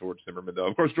offer to George Zimmerman, though.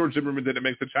 Of course, George Zimmerman didn't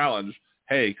make the challenge.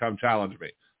 Hey, come challenge me.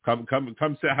 Come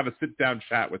have a sit-down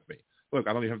chat with me. Look,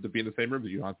 I don't even have to be in the same room.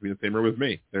 You don't have to be in the same room with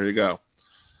me. There you go.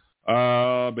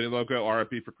 Benny Loco,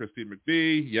 RIP for Christine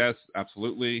McVie. Yes,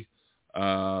 absolutely.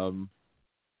 I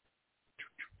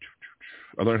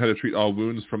learned how to treat all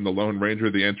wounds from the Lone Ranger.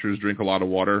 The answer is drink a lot of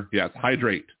water. Yes,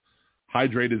 hydrate.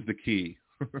 Hydrate is the key.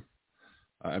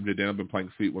 MJ Dan, I've been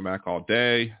playing Fleetwood Mac all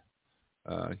day.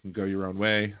 You can go your own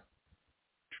way.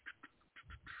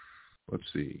 Let's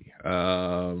see.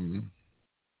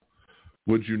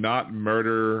 Would you not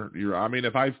murder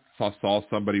if I saw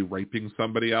somebody raping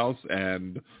somebody else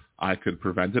and I could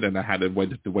prevent it, and I had the way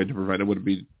to prevent it would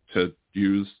be to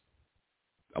use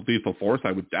lethal force,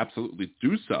 I would absolutely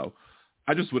do so.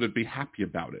 I just wouldn't be happy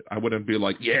about it. I wouldn't be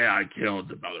like, yeah, I killed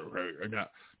the mother.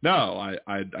 No,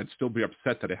 I'd still be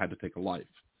upset that I had to take a life.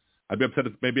 I'd be upset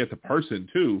maybe at the person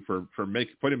too for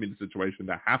putting me in a situation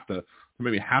that have to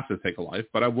take a life,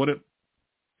 but I wouldn't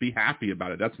be happy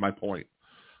about it. That's my point.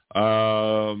 See,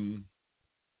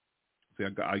 I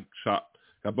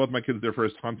got both my kids their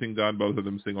first hunting gun, both of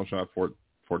them single shot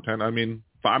 410. I mean,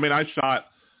 I shot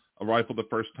a rifle the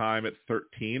first time at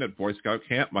 13 at Boy Scout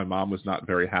camp. My mom was not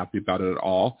very happy about it at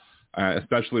all,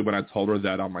 especially when I told her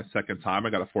that on my second time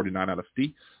I got a 49 out of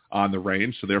 50 on the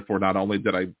range. So therefore, not only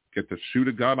did I get to shoot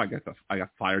a gun, I got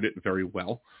fired it very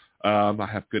well. I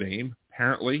have good aim,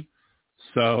 apparently.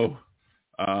 So,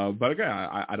 but again,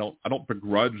 I don't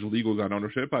begrudge legal gun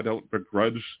ownership. I don't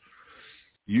begrudge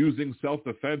using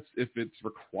self-defense if it's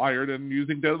required and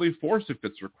using deadly force if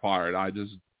it's required. I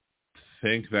just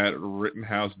think that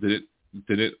Rittenhouse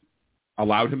didn't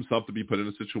allow himself to be put in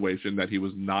a situation that he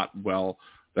was not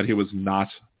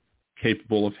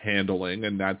capable of handling,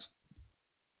 and that's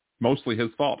mostly his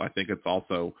fault. I think it's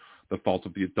also the fault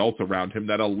of the adults around him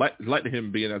that let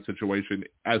him be in that situation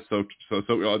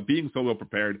being so well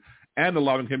prepared and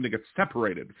allowing him to get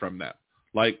separated from them.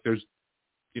 Like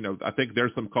I think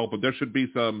there's some there should be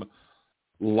some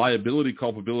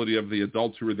culpability of the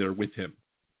adults who were there with him.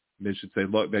 They should say,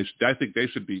 look, I think they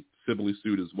should be civilly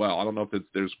sued as well. I don't know if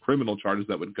there's criminal charges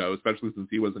that would go, especially since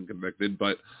he wasn't convicted,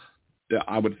 but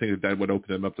I would think that would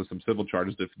open him up to some civil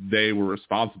charges if they were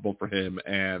responsible for him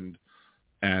and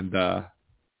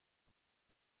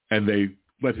they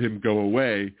let him go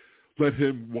away, let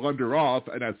him wander off,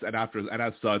 and as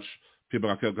such, people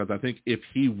got killed. Because I think if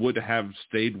he would have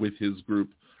stayed with his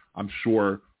group, I'm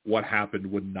sure what happened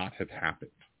would not have happened,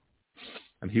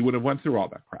 and he would have went through all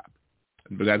that crap.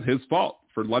 But that's his fault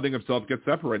for letting himself get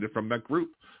separated from that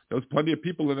group. There was plenty of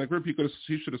people in that group. He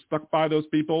should have stuck by those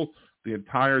people the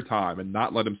entire time and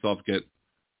not let himself get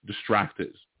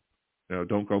distracted.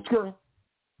 Don't go squirrel.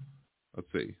 Let's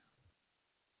see.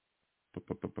 Let's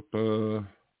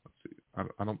see. I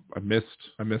missed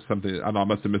something. I don't know. I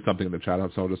must have missed something in the chat,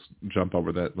 so I'll just jump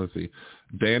over that. Let's see.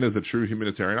 Dan is a true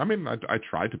humanitarian. I mean, I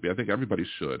try to be. I think everybody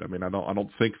should. I mean, I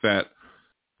don't think that,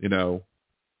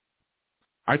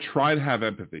 I try to have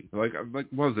empathy. Like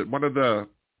what was it? One of the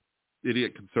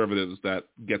idiot conservatives that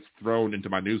gets thrown into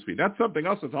my newsfeed. That's something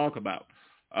else to talk about.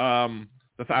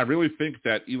 I really think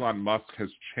that Elon Musk has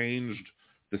changed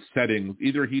the settings.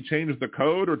 Either he changed the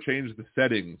code or changed the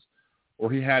settings,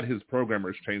 or he had his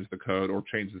programmers change the code or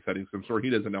change the settings. I'm sure he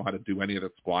doesn't know how to do any of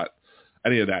that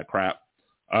crap.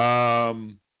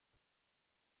 I'm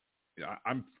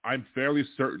fairly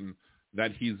certain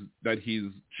that he's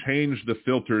changed the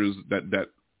filters that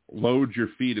load your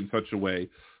feed in such a way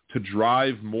to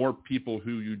drive more people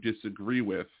who you disagree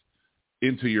with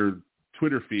into your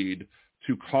Twitter feed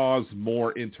to cause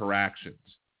more interactions,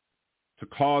 to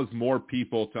cause more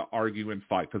people to argue and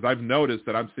fight. Because I've noticed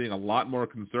that I'm seeing a lot more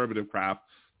conservative crap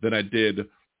than I did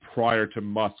prior to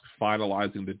Musk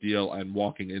finalizing the deal and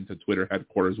walking into Twitter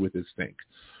headquarters with his stink.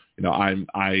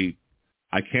 I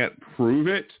can't prove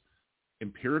it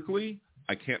empirically.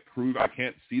 I can't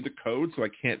see the code, so I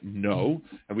can't know.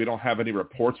 And we don't have any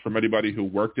reports from anybody who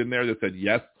worked in there that said,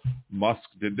 yes, Musk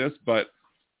did this. But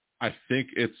I think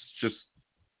it's just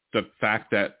the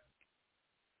fact that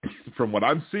from what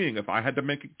I'm seeing, if I had to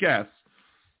make a guess,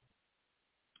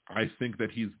 I think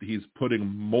that he's putting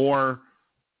more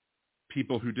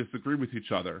people who disagree with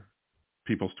each other,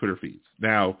 people's Twitter feeds.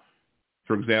 Now,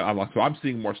 for example, so I'm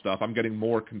seeing more stuff. I'm getting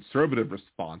more conservative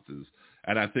responses.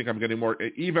 And I think I'm getting more,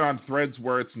 even on threads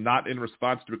where it's not in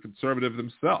response to a conservative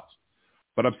themselves.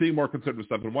 But I'm seeing more conservative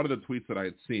stuff. And one of the tweets that I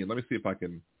had seen, let me see if I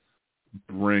can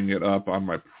bring it up on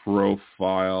my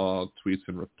profile, tweets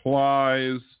and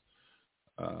replies.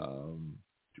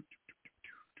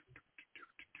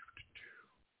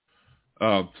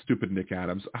 Stupid Nick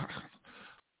Adams.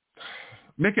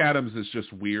 Nick Adams is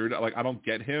just weird. Like, I don't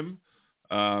get him.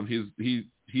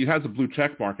 He has a blue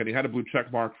check mark, and he had a blue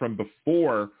check mark from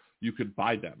before you could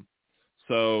buy them.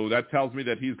 So that tells me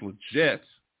that he's legit,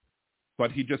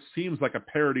 but he just seems like a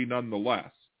parody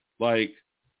nonetheless. And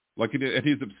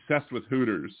he's obsessed with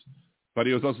Hooters, but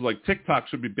he was also like, TikTok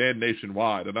should be banned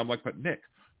nationwide. And I'm like, but Nick,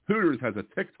 Hooters has a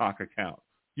TikTok account.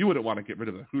 You wouldn't want to get rid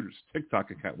of the Hooters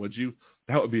TikTok account, would you?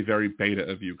 That would be very beta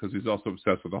of you, because he's also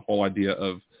obsessed with the whole idea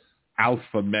of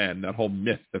alpha men, that whole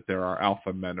myth that there are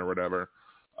alpha men or whatever.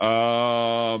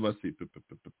 Let's see.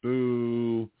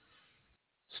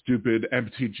 Stupid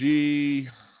MTG.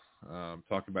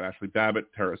 Talking about Ashley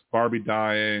Babbitt, terrorist Barbie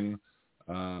dying.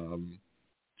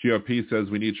 GOP says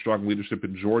we need strong leadership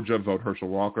in Georgia. Vote Herschel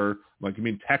Walker. Like, you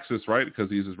mean Texas, right? Because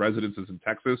his residence is in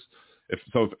Texas. If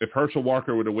Herschel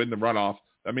Walker were to win the runoff,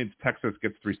 that means Texas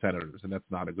gets 3 senators, and that's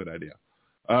not a good idea.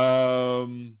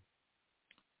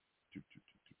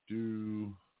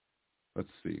 Let's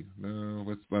see.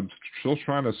 No, I'm still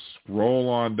trying to scroll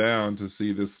on down to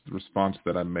see this response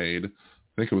that I made. I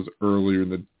think it was earlier in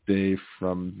the day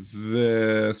from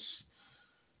this.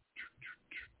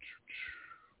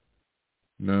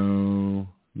 No.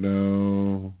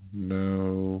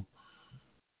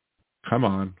 Come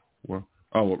on. Well,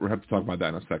 we'll have to talk about that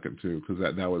in a second too, because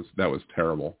that was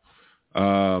terrible.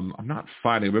 I'm not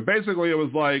finding it, but basically it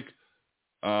was like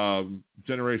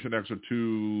Generation X are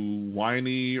too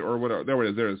whiny or whatever. There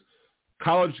it is. There it is.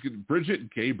 College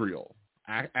Bridget Gabriel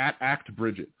at Act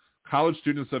Bridget. College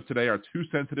students of today are too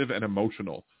sensitive and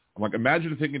emotional. I'm like,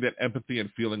 imagine thinking that empathy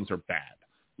and feelings are bad.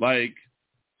 Like,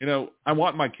 you know, I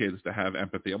want my kids to have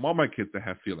empathy. I want my kids to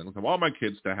have feelings. I want my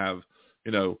kids to have,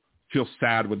 you know, feel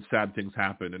sad when sad things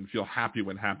happen and feel happy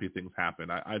when happy things happen.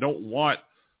 I don't want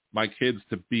my kids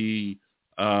to be,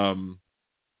 I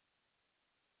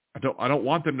don't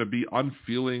want them to be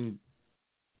unfeeling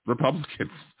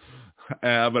Republicans.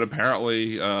 But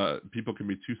apparently people can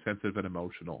be too sensitive and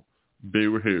emotional.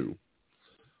 Boo-hoo.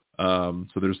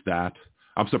 So there's that.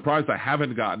 I'm surprised I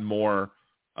haven't gotten more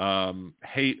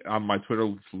hate on my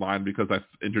Twitter line because I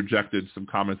interjected some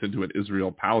comments into an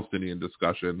Israel-Palestinian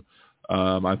discussion.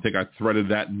 I think I threaded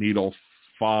that needle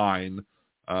fine.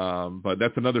 But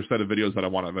that's another set of videos that I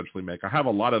want to eventually make. I have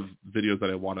a lot of videos that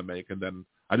I want to make, and then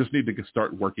I just need to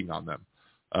start working on them.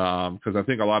 Because I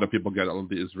think a lot of people get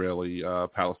the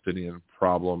Israeli-Palestinian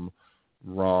problem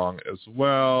wrong as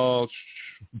well.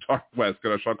 Dark West,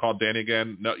 should I call Danny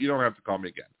again? No, you don't have to call me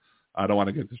again. I don't want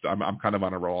to get distracted. I'm kind of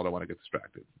on a roll. I don't want to get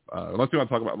distracted. Unless you want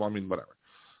to talk about, well, I mean, whatever.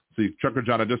 See, Trucker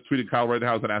John, I just tweeted Kyle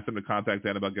Rittenhouse and asked him to contact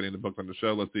Dan about getting the book on the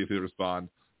show. Let's see if he'll respond.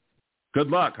 Good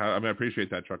luck. I appreciate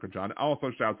that, Trucker John.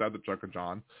 Also, shouts out to Trucker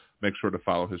John. Make sure to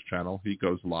follow his channel. He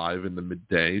goes live in the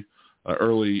midday,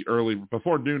 early,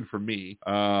 before noon for me.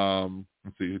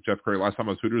 Let's see, Jeff Curry. Last time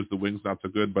I was Hooters, the wings not so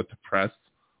good, but depressed.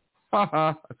 Ha.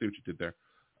 I see what you did there.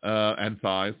 And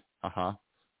thighs. Ha.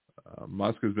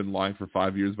 Musk has been lying for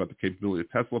 5 years about the capability of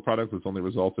Tesla products. It's only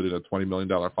resulted in a $20 million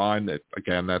fine.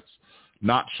 Again, that's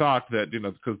not shocked that,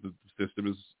 because the system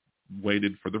is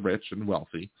weighted for the rich and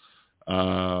wealthy.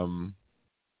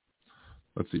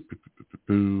 Let's see.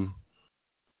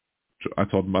 I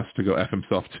told Musk to go F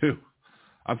himself too.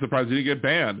 I'm surprised he didn't get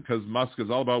banned because Musk is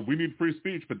all about we need free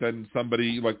speech, but then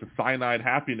somebody like the Cyanide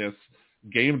Happiness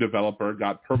game developer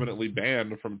got permanently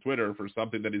banned from Twitter for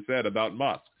something that he said about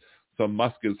Musk. So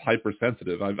Musk is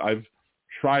hypersensitive. I've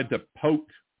tried to poke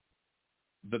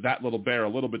that little bear a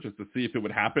little bit just to see if it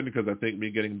would happen because I think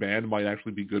me getting banned might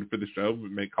actually be good for the show.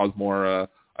 It may cause more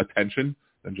attention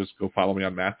than just go follow me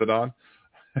on Mastodon.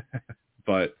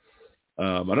 But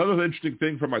another interesting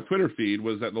thing from my Twitter feed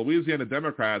was that Louisiana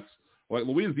Democrats, like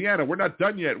Louisiana, we're not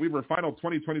done yet. We were final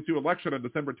 2022 election on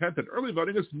December 10th, and early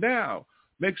voting is now.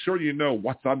 Make sure you know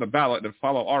what's on the ballot and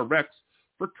follow our recs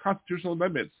for constitutional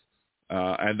amendments.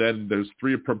 And then there's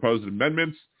 3 proposed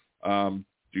amendments.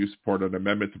 Do you support an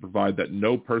amendment to provide that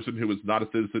no person who is not a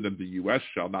citizen of the U.S.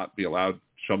 shall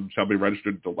be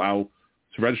registered to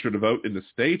register to vote in the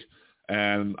state?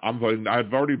 And I'm voting.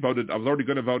 I've already voted. I was already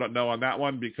going to vote no on that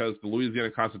one because the Louisiana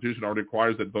Constitution already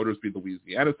requires that voters be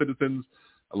Louisiana citizens.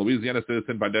 A Louisiana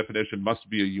citizen, by definition, must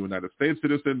be a United States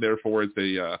citizen. Therefore, it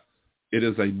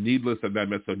is a needless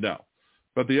amendment. So no.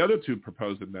 But the other 2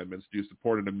 proposed amendments, do you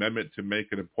support an amendment to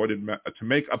make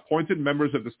appointed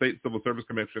members of the State Civil Service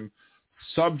Commission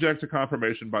subject to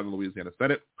confirmation by the Louisiana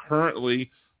Senate? Currently,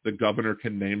 the governor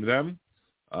can name them,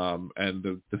 and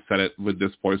the Senate with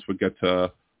this voice would get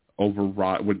to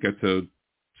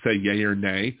say yay or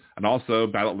nay. And also,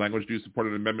 ballot language, do you support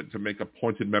an amendment to make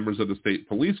appointed members of the State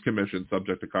Police Commission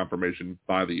subject to confirmation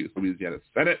by the Louisiana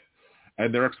Senate?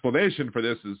 And their explanation for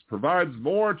this is provides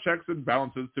more checks and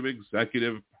balances to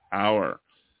executive power.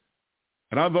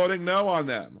 And I'm voting no on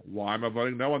them. Why am I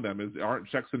voting no on them? Aren't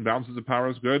checks and balances of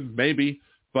powers good? Maybe.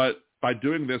 But by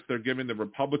doing this, they're giving the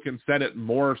Republican Senate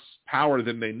more power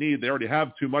than they need. They already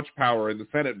have too much power in the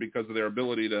Senate because of their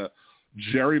ability to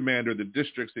gerrymander the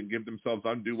districts and give themselves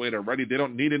undue weight already. They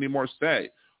don't need any more say.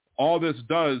 All this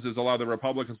does is allow the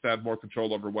Republicans to have more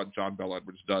control over what John Bel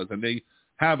Edwards does. And they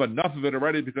have enough of it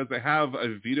already because they have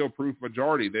a veto-proof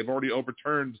majority. They've already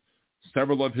overturned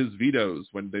several of his vetoes.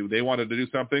 When they wanted to do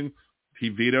something, he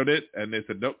vetoed it, and they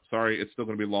said, nope, sorry, it's still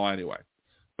going to be law anyway.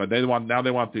 But they want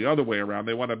the other way around.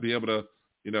 They want to be able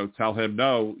to, tell him,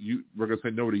 no, we're going to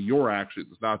say no to your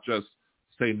actions, not just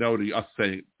say no to us,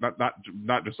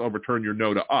 not just overturn your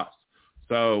no to us.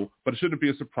 So, but it shouldn't be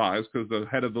a surprise because the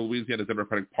head of the Louisiana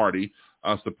Democratic Party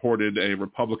supported a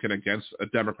Republican against a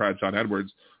Democrat, John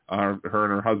Edwards. Her and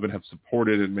her husband have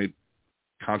supported and made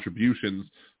contributions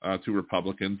to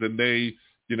Republicans, and they,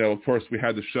 of course, we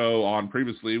had the show on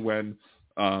previously when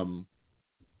Gary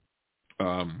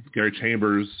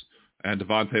Chambers and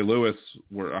Devontae Lewis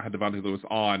had Devontae Lewis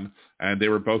on, and they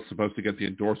were both supposed to get the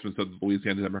endorsements of the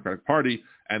Louisiana Democratic Party,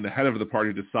 and the head of the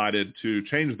party decided to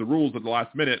change the rules at the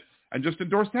last minute and just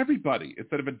endorsed everybody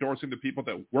instead of endorsing the people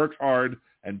that worked hard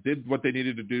and did what they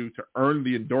needed to do to earn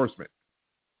the endorsement.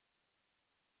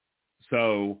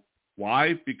 So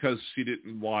why? Because she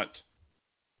didn't want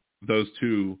those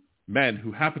two men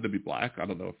who happened to be black. I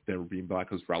don't know if they were being black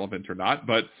was relevant or not,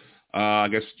 but I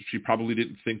guess she probably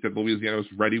didn't think that Louisiana was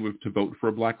ready to vote for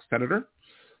a black senator.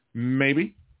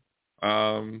 Maybe.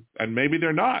 And maybe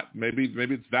they're not. Maybe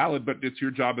it's valid, but it's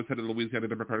your job as head of the Louisiana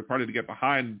Democratic Party to get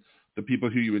behind the people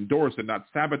who you endorse and not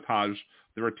sabotage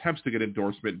their attempts to get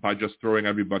endorsement by just throwing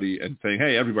everybody and saying,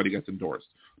 hey, everybody gets endorsed.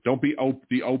 Don't be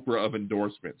the Oprah of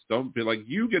endorsements. Don't be like,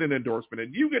 you get an endorsement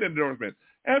and you get an endorsement.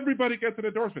 Everybody gets an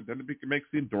endorsement. Then it makes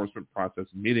the endorsement process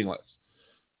meaningless.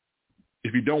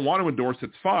 If you don't want to endorse,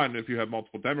 it's fine if you have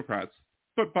multiple Democrats,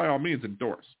 but by all means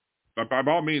endorse. But by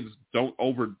all means, don't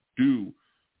overdo,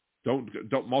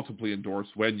 don't multiply endorse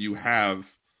when you have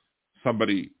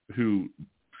somebody who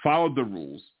followed the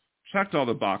rules, checked all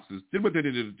the boxes, did what they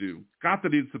needed to do, got the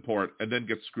needed support, and then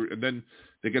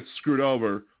they get screwed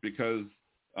over because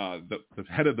the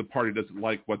head of the party doesn't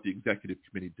like what the executive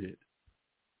committee did.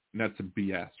 And that's some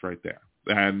BS right there.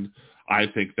 And I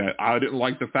think that I didn't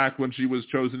like the fact when she was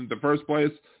chosen in the first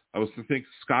place. I was to think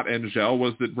Scott Angel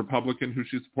was the Republican who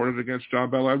she supported against John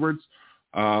Bel Edwards.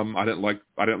 I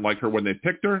didn't like her when they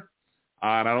picked her,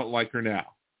 and I don't like her now.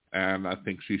 And I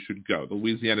think she should go. The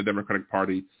Louisiana Democratic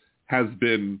Party has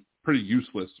been pretty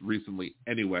useless recently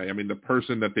anyway. I mean, the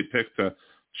person that they picked to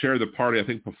chair the party, I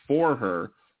think before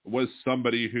her, was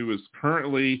somebody who is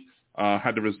currently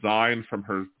had to resign from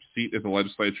her seat in the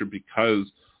legislature because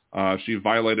she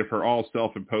violated her own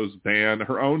self-imposed ban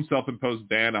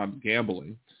on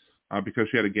gambling because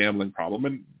she had a gambling problem.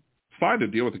 And fine to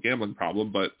deal with a gambling problem,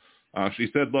 but she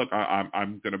said, look,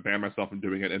 I'm going to ban myself from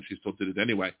doing it, and she still did it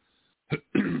anyway.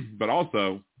 But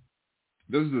also,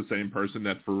 this is the same person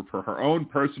that for her own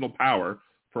personal power,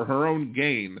 for her own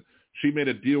gain, she made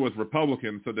a deal with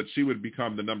Republicans so that she would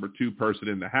become the number 2 person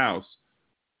in the House,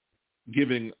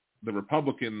 giving the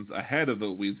Republicans ahead of the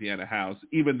Louisiana House,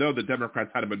 even though the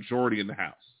Democrats had a majority in the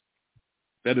House.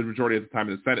 They had a majority at the time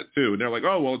in the Senate, too. And they're like,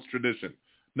 oh, well, it's tradition.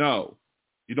 No,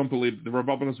 you don't believe the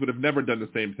Republicans would have never done the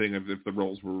same thing if the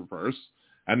roles were reversed.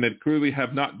 And they clearly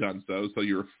have not done so, so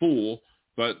you're a fool.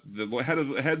 But the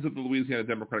heads of the Louisiana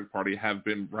Democratic Party have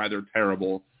been rather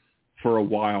terrible for a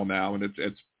while now, and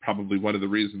it's probably one of the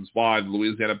reasons why the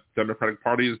Louisiana Democratic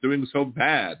Party is doing so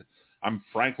bad. I'm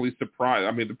frankly surprised.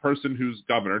 I mean, the person who's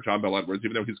governor, John Bel Edwards,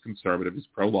 even though he's conservative, he's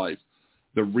pro-life,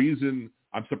 the reason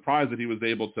I'm surprised that he was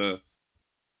able to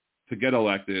get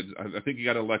elected, I think he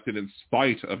got elected in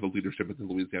spite of the leadership of the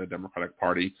Louisiana Democratic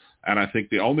Party, and I think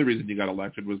the only reason he got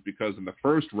elected was because in the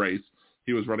first race,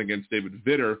 he was running against David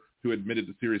Vitter, who admitted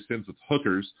to serious sins with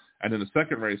hookers, and in the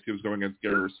second race, he was going against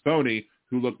Gary Rasponi,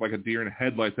 who looked like a deer in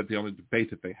headlights at the only debate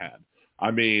that they had.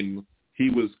 I mean, he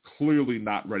was clearly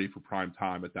not ready for prime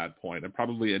time at that point, and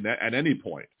probably at any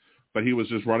point. But he was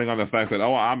just running on the fact that,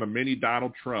 oh, I'm a mini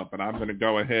Donald Trump, and I'm going to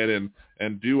go ahead and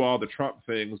do all the Trump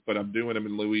things, but I'm doing them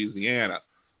in Louisiana.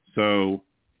 So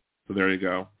there you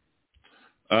go.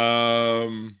 I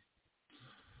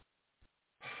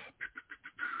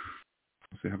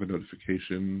have a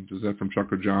notification. Is that from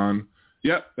Chuck or John?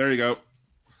 Yep, there you go.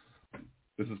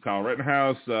 This is Kyle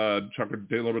Rittenhouse. Chuck or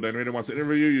Liberal Dan Rita wants to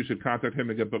interview you. You should contact him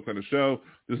and get booked on the show.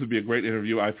 This would be a great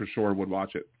interview. I for sure would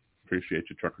watch it. Appreciate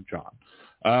you, Chuck or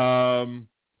John.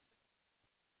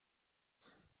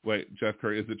 Wait, Jeff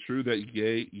Curry, is it true that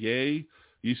Ye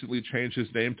recently changed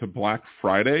his name to Black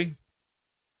Friday?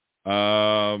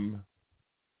 I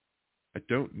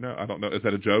don't know. I don't know. Is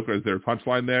that a joke or is there a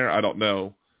punchline there? I don't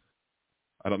know.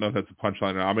 I don't know if that's a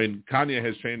punchline. I mean, Kanye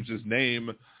has changed his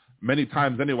name many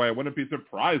times anyway. I wouldn't be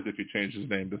surprised if he changed his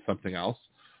name to something else.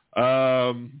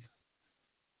 But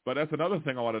that's another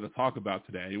thing I wanted to talk about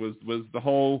today was the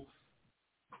whole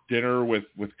dinner with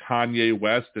Kanye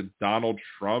West and Donald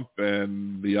Trump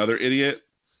and the other idiot.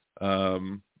 I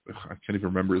can't even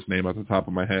remember his name off the top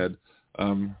of my head.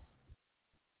 There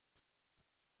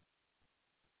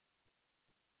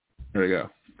you go.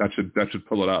 That should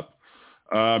pull it up.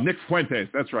 Nick Fuentes,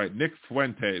 that's right. Nick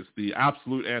Fuentes, the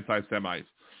absolute anti-Semite.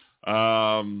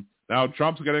 Now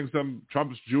Trump's getting some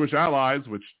Trump's Jewish allies,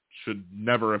 which should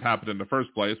never have happened in the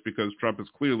first place because Trump is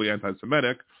clearly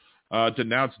anti-Semitic,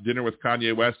 denounced dinner with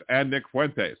Kanye West and Nick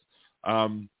Fuentes.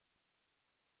 One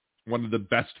of the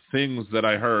best things that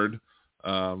I heard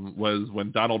was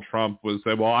when Donald Trump was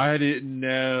saying, well, I didn't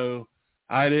know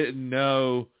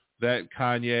that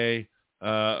Kanye,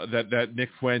 that Nick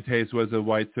Fuentes was a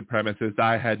white supremacist.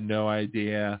 I had no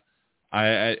idea.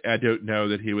 I don't know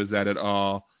that he was that at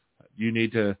all. You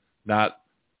need to not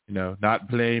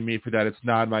blame me for that. It's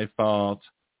not my fault.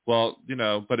 Well,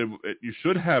 but you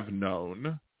should have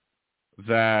known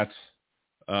that,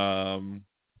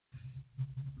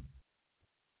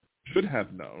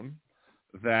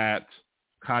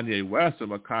 Kanye West and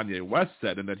what Kanye West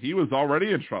said, and that he was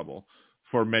already in trouble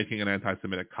for making an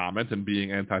anti-Semitic comment and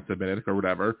being anti-Semitic or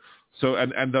whatever. So,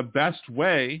 and the best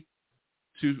way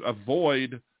to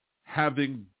avoid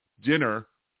having dinner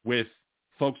with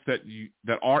folks that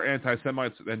are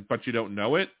anti-Semites, but you don't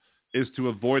know it, is to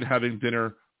avoid having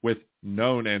dinner with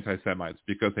known anti-Semites,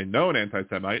 because a known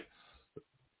anti-Semite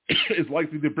is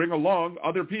likely to bring along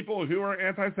other people who are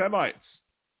anti-Semites.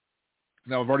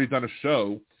 Now, I've already done a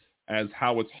show as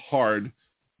how it's hard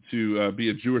to be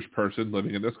a Jewish person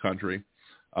living in this country.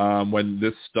 When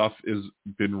this stuff has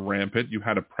been rampant, you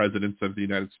had a president of the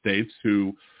United States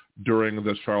who, during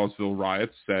the Charlottesville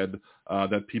riots, said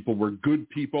that people were good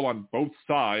people on both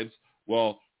sides.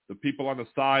 Well, the people on the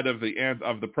side of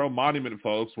the pro-monument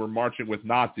folks were marching with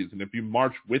Nazis. And if you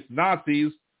march with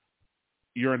Nazis,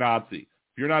 you're a Nazi.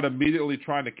 If you're not immediately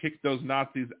trying to kick those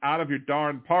Nazis out of your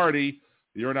darn party,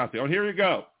 you're a Nazi. Oh, here you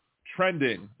go.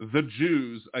 Trending, the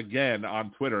Jews again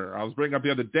on Twitter. I was going to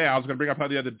bring up how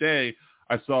the other day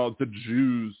I saw the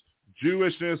Jews,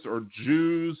 Jewishness or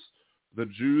Jews. The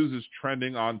Jews is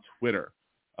trending on Twitter.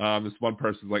 This one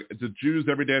person's like, it's the Jews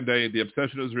every damn day. The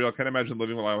obsession is real. Can't imagine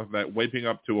living a life like that. Waking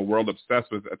up to a world obsessed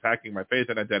with attacking my faith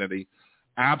and identity.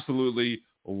 Absolutely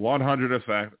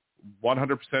 100%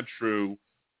 true.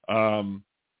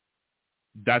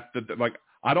 That's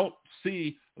I don't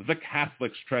see the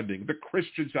Catholics trending, the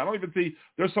Christians. I don't even see,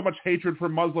 there's so much hatred for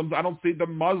Muslims. I don't see the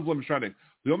Muslims trending.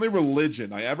 The only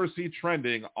religion I ever see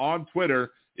trending on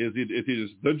Twitter is either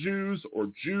the Jews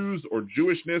or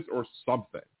Jewishness or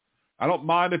something. I don't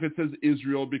mind if it says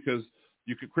Israel, because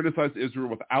you can criticize Israel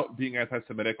without being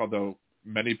anti-Semitic, although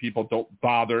many people don't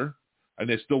bother, and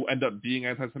they still end up being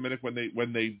anti-Semitic when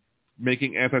they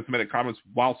making anti-Semitic comments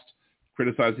whilst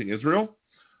criticizing Israel.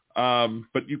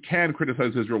 But you can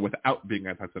criticize Israel without being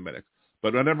anti-Semitic.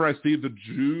 But whenever I see the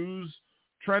Jews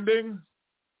trending,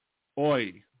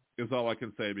 oi, is all I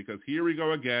can say, because here we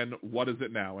go again. What is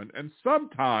it now? And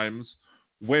sometimes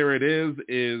where it is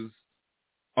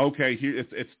okay, here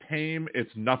it's tame,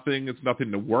 it's nothing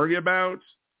to worry about.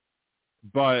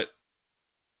 But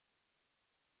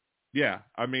yeah,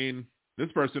 I mean,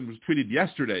 this person was tweeted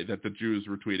yesterday that the Jews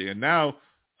were tweeting, and now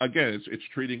again it's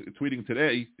tweeting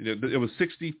today. It was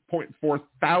 60.4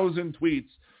 thousand tweets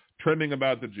trending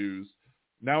about the Jews.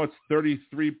 Now it's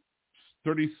 37.3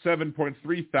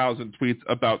 thousand tweets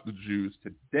about the Jews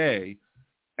today,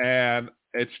 and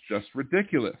it's just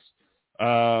ridiculous.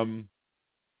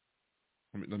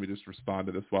 Let me just respond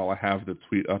to this while I have the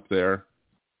tweet up there.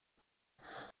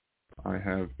 I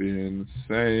have been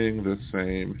saying the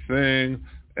same thing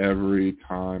every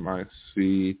time I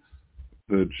see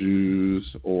the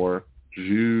Jews or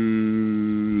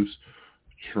Jews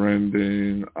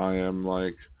trending. I am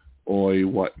like, oi,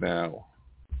 what now?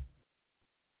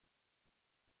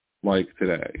 Like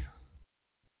today.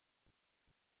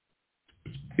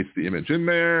 Paste the image in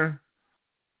there.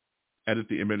 Edit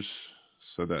the image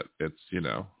so that it's,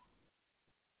 so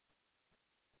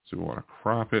we want to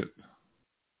crop it.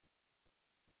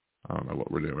 I don't know what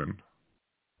we're doing.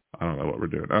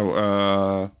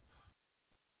 Oh,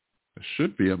 it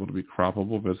should be able to be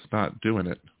croppable, but it's not doing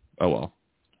it. Oh, well.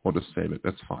 We'll just save it.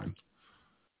 That's fine.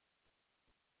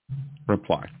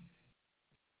 Reply.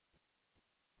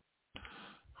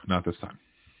 Not this time.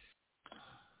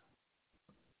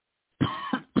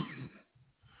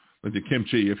 Like the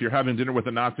kimchi. If you're having dinner with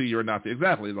a Nazi, you're a Nazi.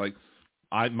 Exactly. Like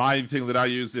my thing that I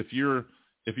use, if you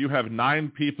have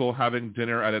 9 people having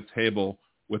dinner at a table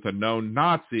with a known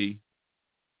Nazi,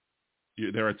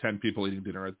 there are 10 people eating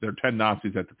dinner. There are 10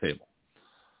 Nazis at the table.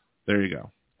 There you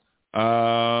go.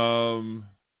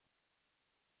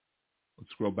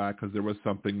 Let's scroll back because there was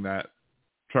something that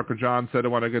Trucker John said I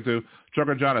want to get to.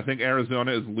 Trucker John, I think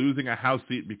Arizona is losing a House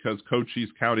seat because Cochise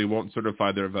County won't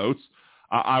certify their votes.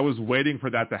 I was waiting for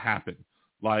that to happen.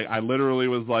 Like, I literally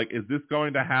was like, is this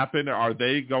going to happen? Are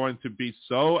they going to be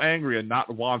so angry and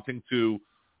not wanting to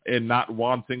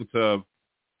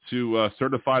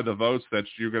certify the votes that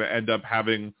you're going to end up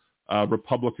having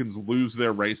Republicans lose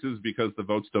their races because the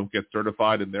votes don't get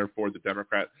certified, and therefore the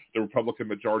Republican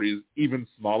majority is even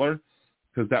smaller?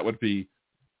 Because that would be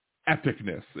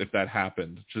epicness if that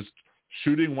happened. Just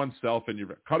shooting oneself in your,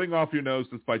 cutting off your nose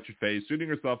to spite your face, shooting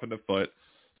yourself in the foot,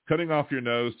 cutting off your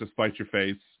nose to spite your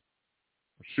face,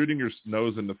 shooting your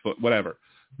nose in the foot, whatever.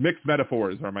 Mixed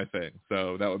metaphors are my thing,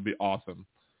 so that would be awesome.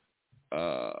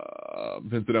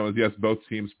 Vincent Owens, yes, both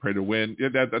teams pray to win.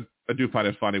 Yeah, I do find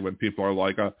it funny when people are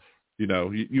like,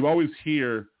 you always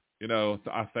hear,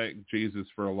 I thank Jesus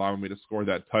for allowing me to score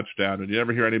that touchdown, and you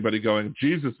never hear anybody going,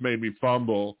 Jesus made me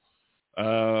fumble.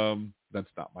 That's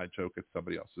not my joke. It's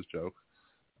somebody else's joke.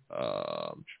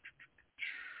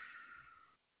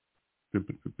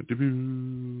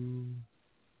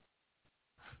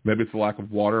 Maybe it's the lack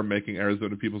of water making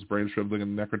Arizona people's brains shriveling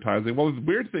and necrotizing. Well, the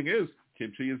weird thing is,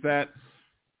 Kimchi, is that,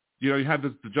 you have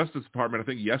the Justice Department, I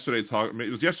think yesterday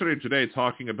or today,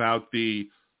 talking about the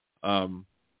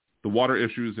water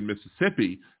issues in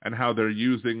Mississippi and how they're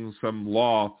using some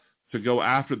law to go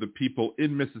after the people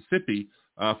in Mississippi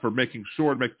for making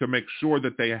sure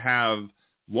that they have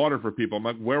water for people. I'm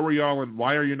like, where were y'all and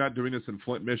why are you not doing this in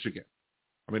Flint, Michigan?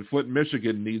 I mean, Flint,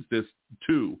 Michigan needs this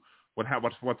too. What's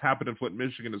happened in Flint,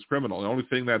 Michigan is criminal. The only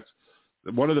thing that's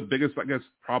one of the biggest, I guess,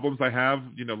 problems I have,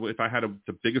 if I had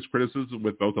the biggest criticism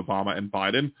with both Obama and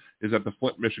Biden, is that the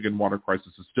Flint, Michigan water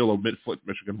crisis is still a Flint,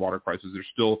 Michigan water crisis. There's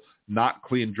still not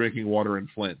clean drinking water in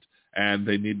Flint, and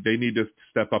they need to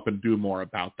step up and do more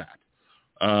about that.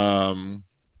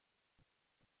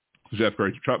 Jeff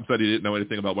Curry, Trump said he didn't know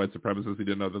anything about white supremacists. He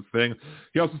didn't know this thing.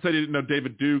 He also said he didn't know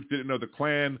David Duke, didn't know the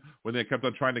Klan when they kept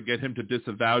on trying to get him to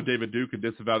disavow David Duke and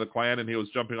disavow the Klan, and he was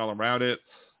jumping all around it.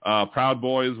 Proud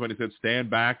Boys, when he said stand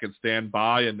back and stand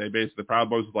by, and the Proud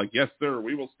Boys was like, yes, sir,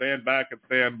 we will stand back and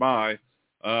stand by.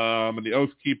 And the Oath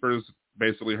Keepers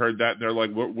basically heard that, and they're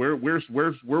like, we're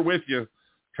with you,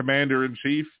 Commander in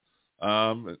Chief.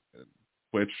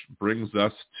 Which brings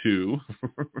us to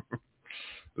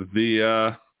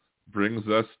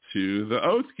the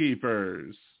Oath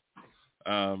Keepers,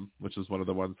 which is one of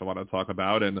the ones I want to talk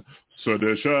about. And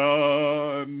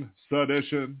sedition.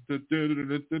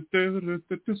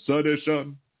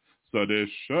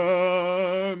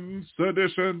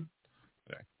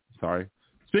 Okay, sorry.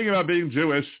 Speaking about being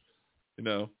Jewish,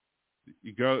 you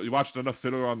watch enough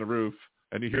Fiddler on the Roof,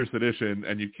 and you hear sedition,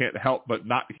 and you can't help but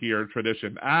not hear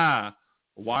tradition.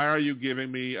 Why are you giving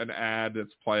me an ad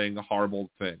that's playing a horrible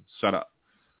thing? Shut up.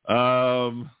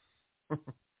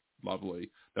 Lovely.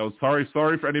 No, sorry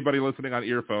for anybody listening on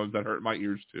earphones. That hurt my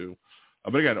ears too.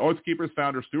 But again, Oath Keepers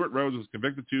founder Stuart Rhodes was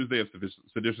convicted Tuesday of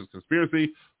seditious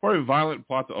conspiracy for a violent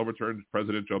plot to overturn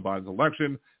President Joe Biden's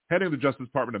election, handing the Justice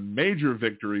Department a major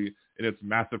victory in its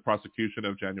massive prosecution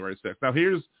of January 6th. Now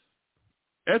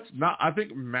it's not, I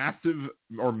think massive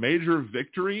or major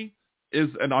victory is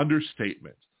an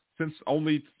understatement, since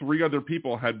only 3 other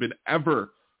people had been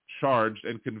ever charged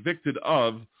and convicted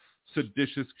of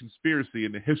seditious conspiracy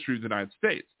in the history of the United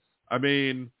States. I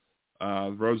mean,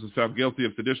 Rhodes was found guilty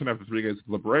of sedition after 3 days of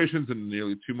deliberations in a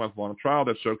nearly 2-month-long trial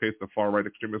that showcased the far-right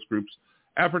extremist group's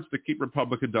efforts to keep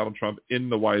Republican Donald Trump in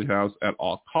the White House at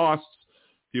all costs.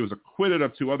 He was acquitted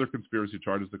of 2 other conspiracy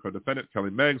charges. The co-defendant, Kelly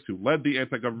Meggs, who led the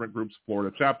anti-government group's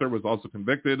Florida chapter, was also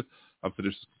convicted of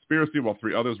seditious conspiracy, while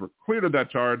 3 others were cleared of that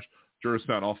charge. Jurors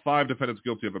found all 5 defendants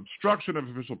guilty of obstruction of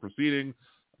official proceeding,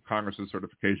 Congress's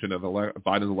certification of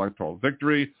Biden's electoral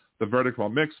victory. The verdict, while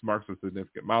mixed, marks a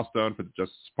significant milestone for the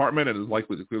Justice Department and is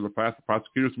likely to clear the path for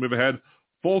prosecutors to move ahead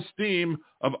full steam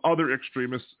of other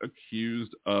extremists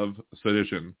accused of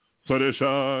sedition.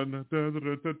 Sedition.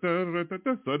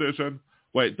 Sedition.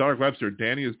 Wait, Dark Webster,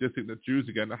 Danny is dissing the Jews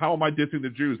again. How am I dissing the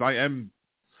Jews? I am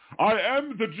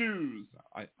the Jews.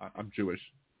 I'm Jewish,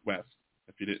 Wes,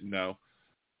 if you didn't know.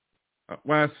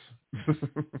 Wes,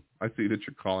 I see that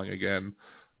you're calling again.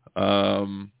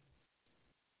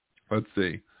 Let's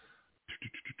see.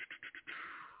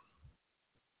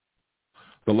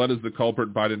 The lead is the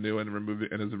culprit. Biden knew and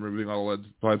is removing all lead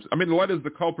pipes. I mean, the lead is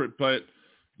the culprit, but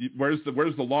where's the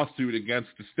lawsuit against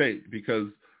the state? Because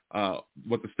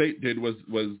what the state did was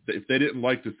if they didn't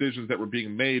like decisions that were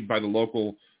being made by the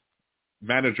local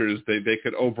managers, they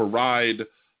could override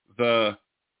the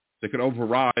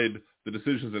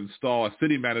decisions and install a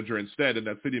city manager instead, and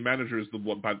that city manager is the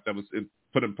one that was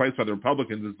put in place by the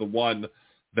Republicans, is the one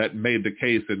that made the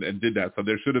case and did that. So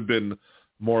there should have been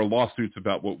more lawsuits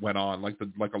about what went on, like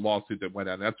a lawsuit that went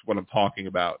on. That's what I'm talking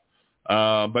about.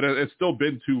 But it's still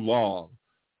been too long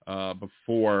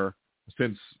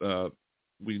since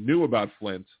we knew about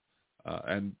Flint,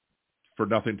 and for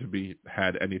nothing to be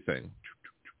had anything.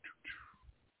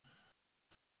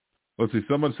 Let's see.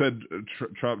 Someone said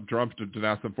Trump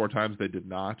denounced them 4 times. They did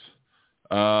not.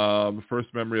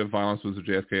 First memory of violence was the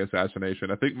JFK assassination.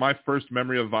 I think my first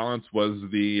memory of violence was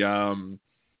the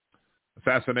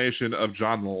assassination of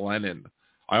John Lennon.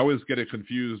 I always get it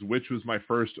confused which was my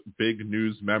first big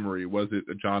news memory. Was it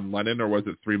John Lennon or was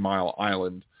it 3 Mile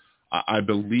Island? I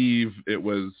believe it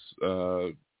was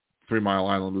 3 Mile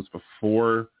Island was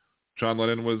before John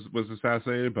Lennon was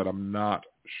assassinated, but I'm not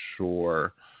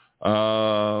sure.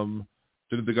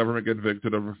 Did the government get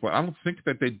convicted over? I don't think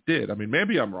that they did. I mean,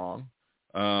 maybe I'm wrong.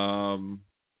 I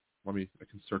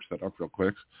can search that up real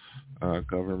quick.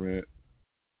 Government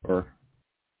or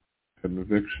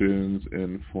convictions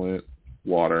in Flint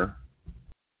water.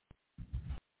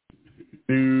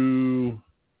 New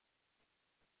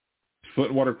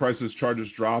Flint water crisis charges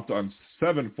dropped on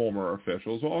 7 former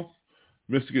officials. Well,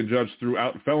 Michigan judge threw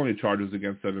out felony charges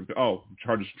against 7.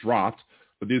 Charges dropped,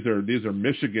 but these are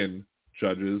Michigan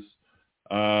judges.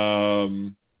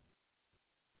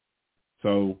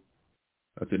 So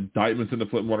that's indictments in the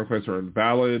Flint water crisis are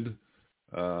invalid.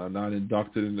 Not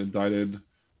inducted and indicted.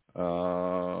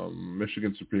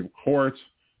 Michigan Supreme Court.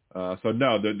 So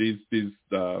no, these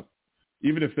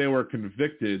even if they were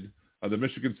convicted, the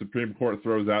Michigan Supreme Court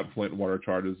throws out Flint water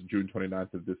charges June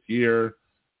 29th of this year.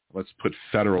 Let's put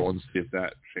federal and see if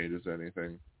that changes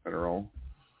anything. Federal.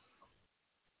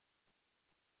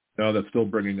 No, that's still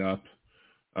bringing up.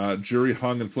 Jury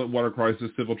hung in Flint water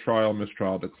crisis, civil trial,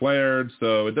 mistrial declared.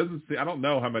 So it doesn't see. I don't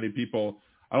know how many people.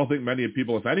 I don't think many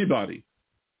people, if anybody,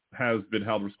 has been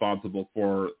held responsible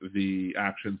for the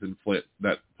actions in Flint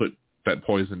that put that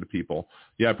poison to people.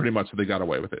 Yeah, pretty much. So they got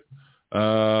away with it.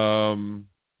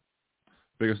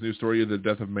 Biggest news story: the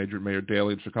death of Mayor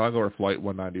Daley in Chicago, or Flight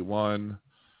 191.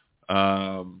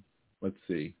 Let's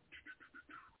see.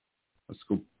 Let's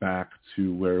go back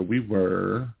to where we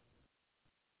were.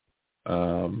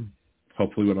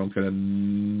 Hopefully we don't get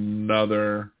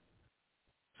another.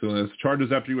 So there's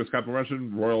charges after U.S. Capitol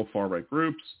Russian, Royal far-right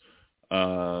groups.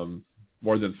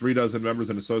 More than 3 dozen members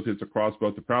and associates across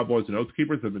both the Proud Boys and Oath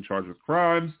Keepers have been charged with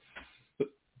crimes.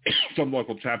 Some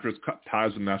local chapters cut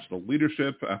ties with national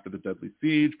leadership after the deadly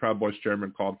siege. Proud Boys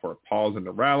chairman called for a pause in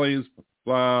the rallies.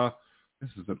 Blah.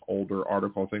 This is an older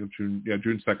article, I think June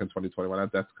 2nd, 2021.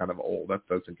 That's kind of old. That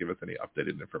doesn't give us any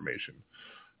updated information.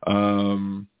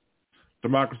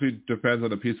 Democracy depends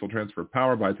on a peaceful transfer of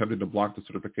power. By attempting to block the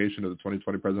certification of the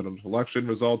 2020 presidential election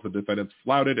results, the defendants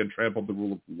flouted and trampled the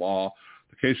rule of law.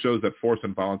 The case shows that force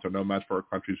and violence are no match for our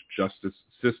country's justice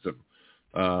system.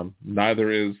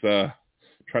 Neither is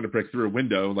trying to break through a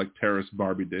window like terrorist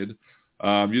Barbie did.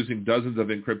 Using dozens of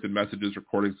encrypted messages,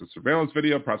 recordings, and surveillance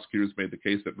video, prosecutors made the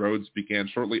case that Rhodes began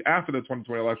shortly after the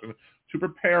 2020 election to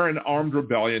prepare an armed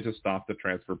rebellion to stop the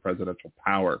transfer of presidential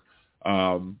power.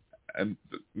 And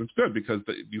it's good because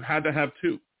you had to have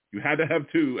 2. You had to have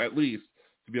 2 at least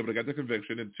to be able to get the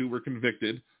conviction, and 2 were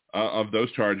convicted of those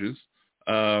charges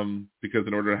because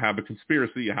in order to have a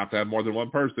conspiracy, you have to have more than one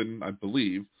person, I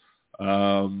believe.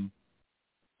 Then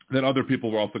other people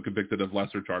were also convicted of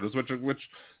lesser charges, which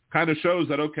kind of shows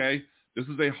that, okay, this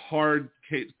is a hard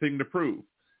thing to prove.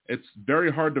 It's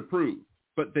very hard to prove,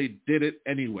 but they did it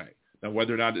anyway. Now,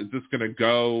 whether or not is this going to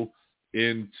go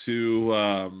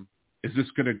into is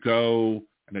this going to go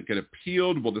and get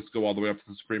appealed? Will this go all the way up to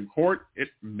the Supreme Court? It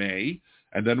may.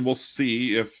 And then we'll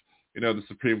see if, the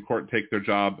Supreme Court take their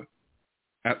job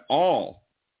at all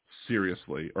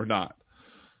seriously or not.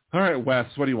 All right, Wes,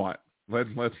 what do you want? Let's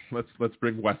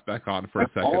bring Wes back on for a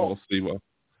second. We'll see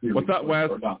what's up,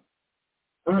 Wes. All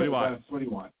right, Wes, what do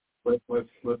you want?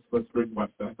 Let's bring Wes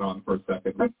back on for a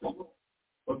second.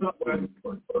 What's up, Wes?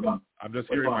 I'm just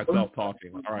hearing myself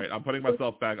talking. All right, I'm putting Wes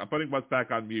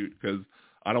back on mute because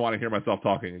I don't want to hear myself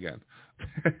talking again.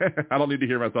 I don't need to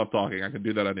hear myself talking. I can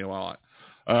do that any while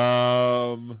I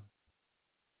want.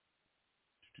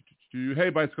 Hey,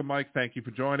 Bicycle Mike, thank you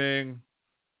for joining.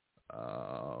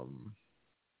 What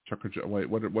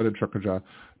did Trucker John?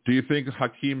 Do you think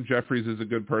Hakeem Jeffries is a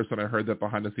good person? I heard that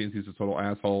behind the scenes he's a total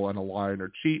asshole and a liar and a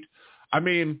cheat. I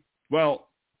mean, well,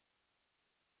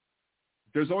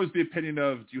 there's always the opinion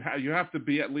of you have to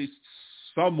be at least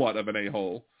somewhat of an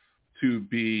a-hole to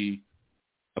be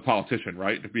a politician,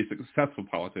 right? To be a successful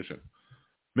politician.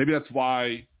 Maybe that's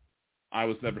why I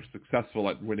was never successful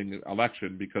at winning an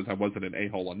election, because I wasn't an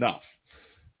a-hole enough.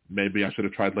 Maybe I should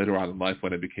have tried later on in life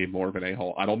when I became more of an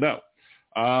a-hole. I don't know.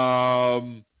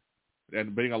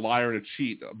 And being a liar and a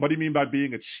cheat. What do you mean by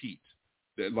being a cheat?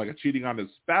 Like a cheating on his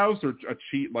spouse, or a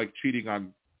cheat like cheating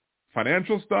on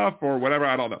financial stuff or whatever?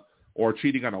 I don't know. Or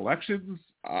cheating on elections?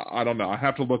 I don't know. I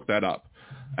have to look that up.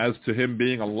 As to him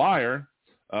being a liar,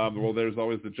 well, there's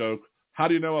always the joke, how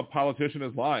do you know a politician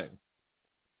is lying?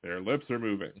 Their lips are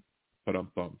moving.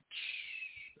 Ba-dum-bum.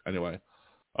 Anyway.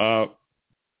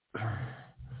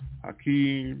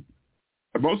 Hakeem.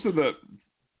 Most of the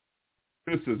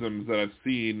criticisms that I've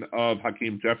seen of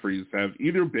Hakeem Jeffries have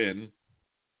either been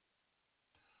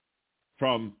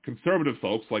from conservative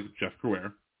folks like Jeff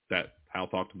Crouere, that Hal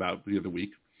talked about the other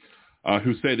week,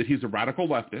 who say that he's a radical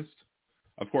leftist.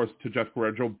 Of course, to Jeff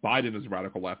Crouere, Joe Biden is a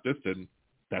radical leftist, and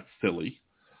that's silly.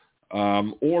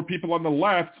 Or people on the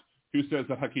left who says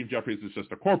that Hakeem Jeffries is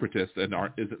just a corporatist and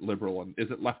isn't liberal and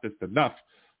isn't leftist enough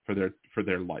for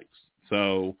their likes.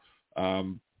 So,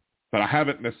 but I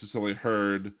haven't necessarily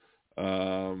heard.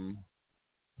 Let's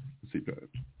see, but I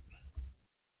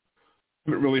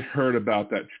haven't really heard about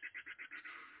that.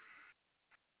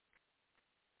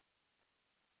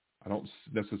 I don't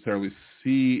necessarily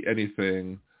see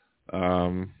anything.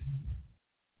 Hakeem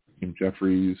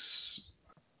Jeffries,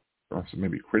 or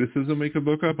maybe criticism we could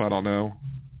look up. I don't know.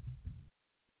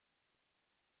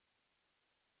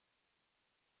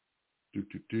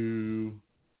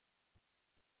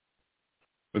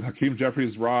 With Hakeem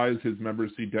Jeffries' rise, his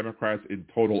members see Democrats in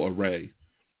total array.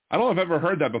 I don't know if I've ever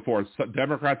heard that before.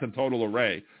 Democrats in total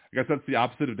array. I guess that's the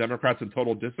opposite of Democrats in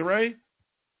total disarray.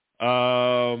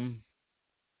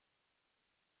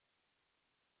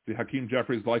 The Hakeem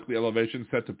Jeffries' likely elevation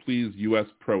set to please U.S.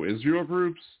 pro-Israel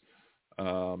groups.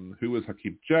 Who is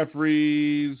Hakeem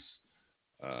Jeffries?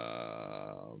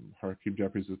 Hakeem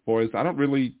Jeffries' boys. I don't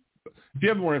really... If you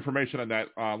have more information on that,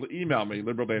 email me,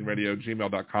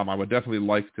 liberaldanradio@gmail.com. I would definitely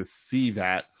like to see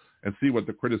that and see what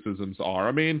the criticisms are.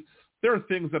 I mean, there are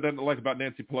things that I don't like about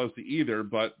Nancy Pelosi either,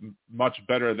 but much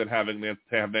better than to have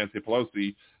Nancy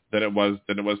Pelosi than it was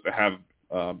to have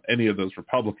any of those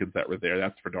Republicans that were there.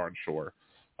 That's for darn sure.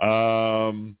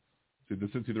 The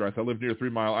Cincy the Rice. I lived near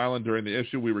 3 Mile Island during the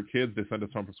issue. We were kids. They sent us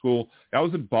home from school. I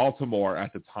was in Baltimore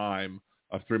at the time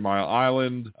of 3 Mile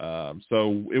Island.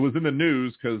 So it was in the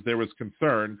news because there was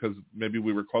concern because maybe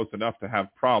we were close enough to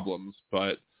have problems,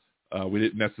 but we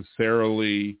didn't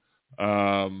necessarily,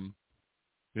 it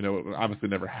obviously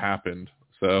never happened.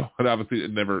 So obviously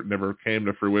it never came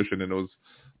to fruition, and it was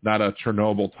not a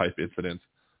Chernobyl type incident.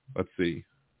 Let's see.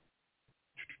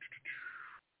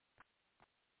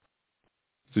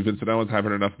 See, Vincent Owens,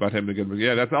 haven't heard enough about him to get him.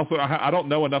 Yeah, that's also, I don't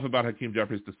know enough about Hakeem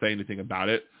Jeffries to say anything about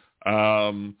it.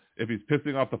 If he's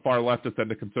pissing off the far leftists and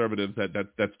the conservatives,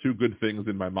 that's two good things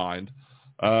in my mind.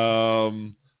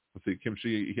 Let's see, Kim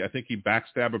Shi, I think he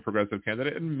backstabbed a progressive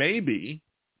candidate, and maybe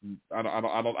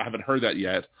I haven't heard that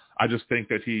yet. I just think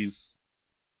that he's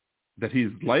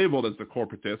labeled as the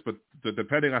corporatist, but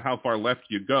depending on how far left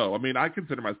you go, I mean, I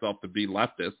consider myself to be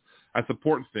leftist. I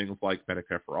support things like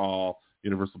Medicare for all,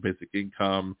 universal basic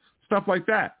income, stuff like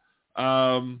that.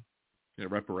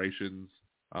 Reparations,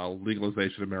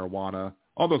 legalization of marijuana,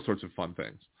 all those sorts of fun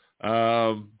things.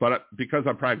 But because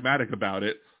I'm pragmatic about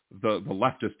it, the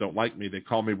leftists don't like me. They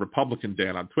call me Republican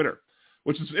Dan on Twitter,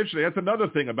 which is interesting. That's another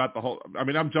thing about the whole, I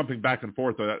mean, I'm jumping back and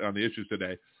forth on the issues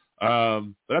today. But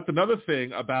that's another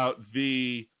thing about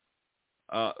the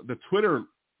Twitter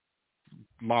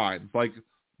lines. Like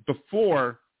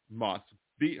before Musk,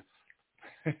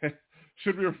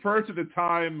 should we refer to the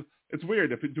time? It's weird.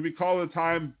 Do we call it the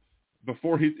time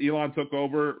before Elon took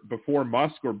over, before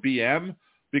Musk, or BM?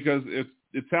 Because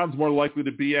it sounds more likely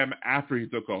to BM after he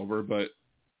took over. But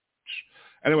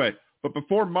anyway, but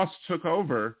before Musk took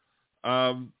over,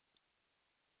 I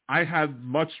had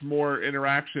much more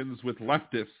interactions with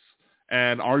leftists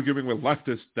and arguing with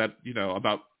leftists that,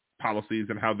 about policies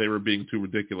and how they were being too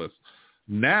ridiculous.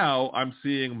 Now I'm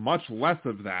seeing much less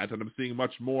of that, and I'm seeing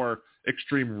much more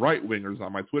extreme right-wingers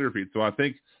on my Twitter feed. So I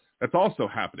think that's also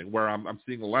happening, where I'm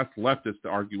seeing less leftists to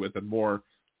argue with and more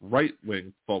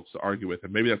right-wing folks to argue with.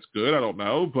 And maybe that's good, I don't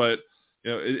know, but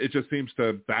it just seems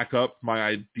to back up my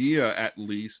idea, at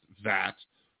least, that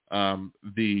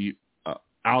the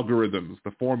algorithms,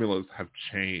 the formulas have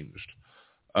changed.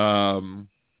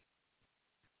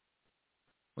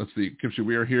 Let's see. Kimchi,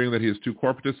 we are hearing that he is too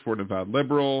corporatist for an avowed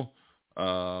liberal.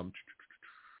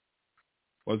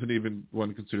 Wasn't even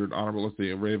one considered honorable. Let's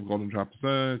see. A ray of golden drops.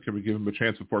 Can we give him a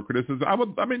chance before criticism?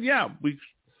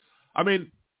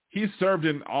 He's served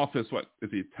in office. What is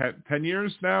he? 10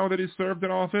 years now that he's served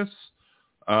in office.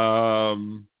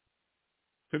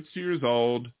 50 years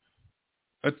old.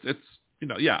 I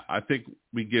think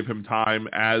we give him time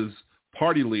as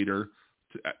party leader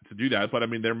to do that. But I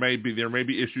mean, there may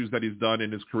be issues that he's done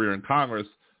in his career in Congress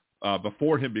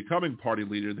before him becoming party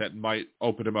leader that might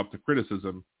open him up to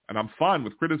criticism. And I'm fine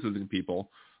with criticizing people.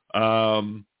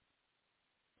 I'll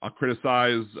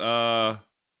criticize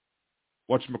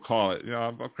whatchamacallit.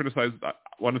 I'll criticize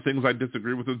one of the things I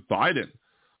disagree with Biden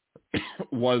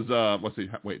was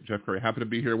Jeff Curry happened to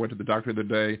be here, went to the doctor the other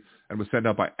day, and was sent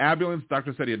out by ambulance.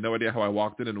 Doctor said he had no idea how I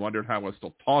walked in and wondered how I was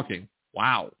still talking.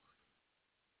 Wow.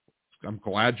 I'm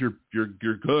glad you're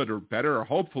good or better, or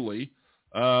hopefully.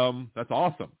 That's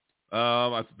awesome.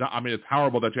 It's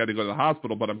horrible that you had to go to the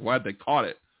hospital, but I'm glad they caught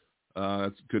it.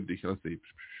 That's good to hear. Let's see.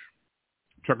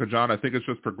 Trucker John, I think it's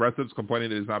just progressives complaining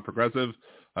that he's not progressive.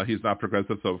 He's not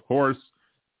progressive, so of course.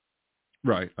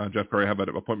 Right. Jeff Curry, have an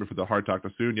appointment for the heart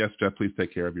doctor soon. Yes, Jeff, please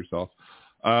take care of yourself.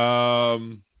 What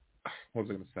was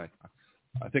I going to say?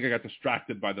 I think I got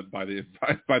distracted by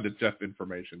the Jeff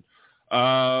information.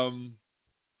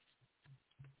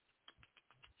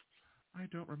 I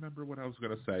don't remember what I was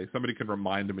going to say. Somebody can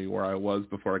remind me where I was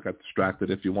before I got distracted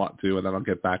if you want to, and then I'll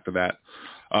get back to that.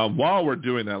 While we're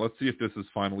doing that, let's see if this is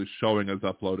finally showing as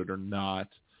uploaded or not.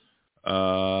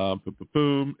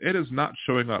 Boom. It is not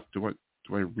showing up. Do I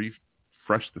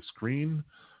refresh the screen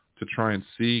to try and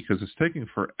see? Because it's taking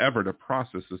forever to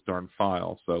process this darn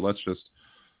file. So let's just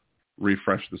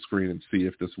refresh the screen and see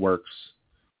if this works.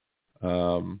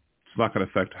 It's not going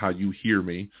to affect how you hear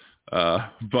me,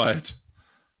 but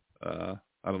I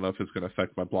don't know if it's going to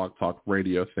affect my Blog Talk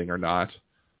Radio thing or not.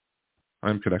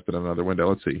 I'm connected on another window.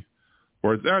 Let's see.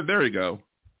 There you go.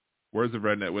 Where's the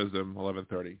Rednet Wisdom?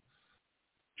 11:30.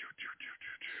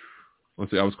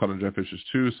 Let's see. I was calling Jeff Fisher's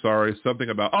too. Sorry. Something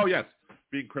about. Oh yes,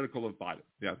 being critical of Biden.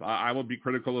 Yes, I will be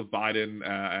critical of Biden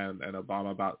and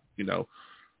Obama about.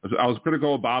 I was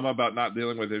critical of Obama about not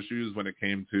dealing with issues when it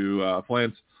came to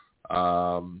Flint.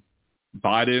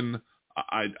 Biden,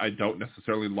 I don't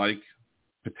necessarily like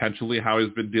potentially how he's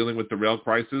been dealing with the rail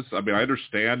crisis. I mean, I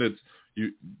understand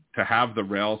to have the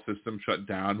rail system shut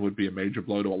down would be a major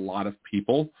blow to a lot of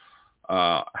people.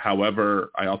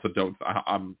 However, I also don't.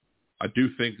 I do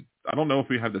think I don't know if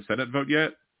we have the Senate vote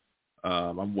yet.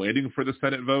 I'm waiting for the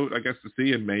Senate vote, I guess, to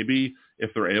see, and maybe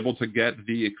if they're able to get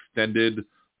the extended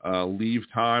leave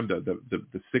time,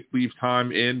 the sick leave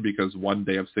time in, because 1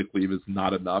 day of sick leave is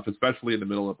not enough, especially in the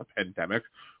middle of a pandemic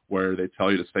where they tell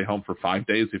you to stay home for 5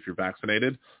 days if you're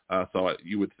vaccinated. So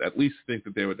you would at least think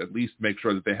that they would at least make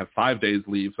sure that they have 5 days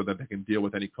leave so that they can deal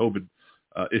with any COVID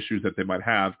issues that they might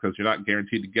have, because you're not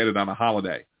guaranteed to get it on a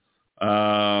holiday.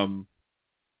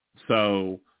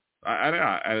 So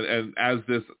and as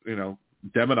this,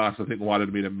 Demonox, I think,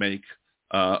 wanted me to make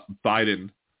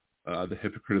Biden the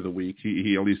hypocrite of the week.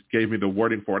 He at least gave me the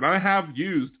wording for it. And I have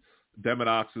used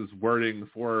Demonox's wording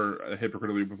for a hypocrite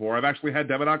of the week before. I've actually had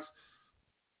Demonox.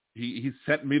 He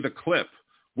sent me the clip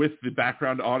with the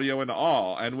background audio and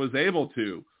all, and was able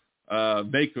to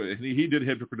make it. He did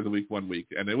hypocrite of the week 1 week,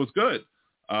 and it was good.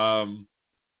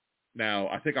 Now,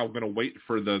 I think I'm going to wait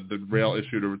for the rail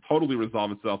issue to totally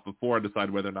resolve itself before I decide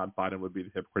whether or not Biden would be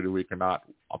the hypocrite of the week or not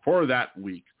for that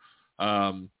week.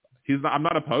 I'm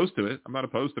not opposed to it. I'm not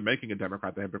opposed to making a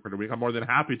Democrat the hypocrite of the week. I'm more than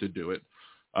happy to do it.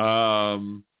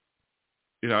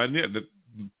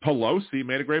 Pelosi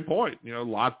made a great point.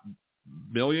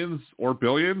 Millions or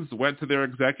billions went to their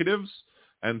executives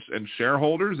and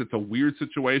shareholders. It's a weird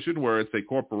situation where it's a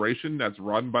corporation that's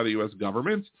run by the U.S.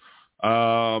 government.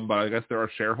 But I guess there are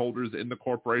shareholders in the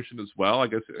corporation as well. I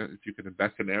guess if you can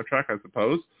invest in Amtrak, I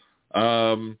suppose.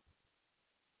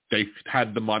 They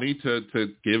had the money to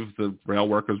give the rail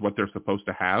workers what they're supposed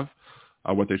to have,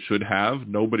 what they should have.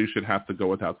 Nobody should have to go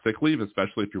without sick leave,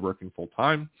 especially if you're working full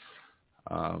time.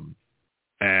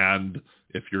 And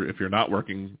if you're not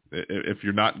working, if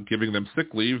you're not giving them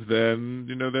sick leave, then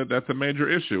that's a major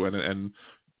issue. And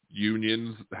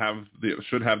unions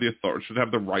should have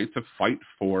the right to fight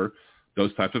for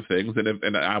those types of things.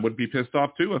 And I would be pissed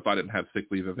off too if I didn't have sick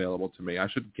leave available to me. I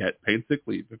should get paid sick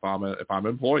leave if I'm an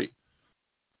employee.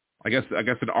 I guess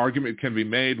an argument can be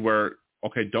made where,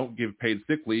 okay, don't give paid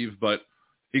sick leave, but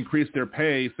increase their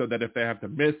pay so that if they have to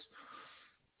miss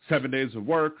 7 days of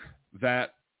work,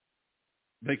 that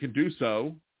they can do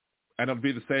so, and it'll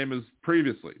be the same as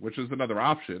previously, which is another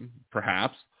option,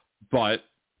 perhaps. But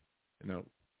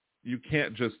you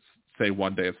can't just say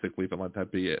 1 day of sick leave and let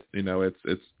that be it.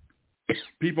 It's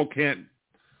people can't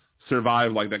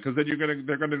survive like that, because then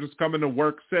they're gonna just come into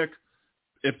work sick.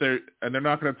 They're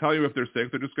not going to tell you if they're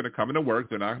sick. They're just going to come into work.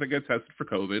 They're not going to get tested for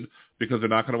COVID because they're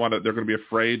not going to want to. They're going to be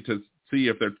afraid to see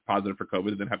if they're positive for COVID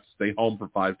and then have to stay home for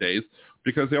 5 days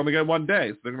because they only get 1 day.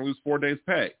 So they're going to lose 4 days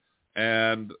pay,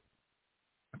 and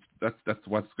that's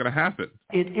what's going to happen.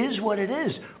 It is what it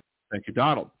is. Thank you,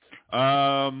 Donald.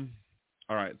 All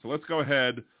right, so let's go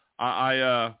ahead.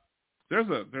 There's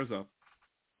a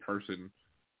person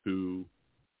who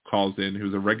calls in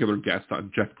who's a regular guest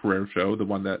on Jeff Carrera's show, the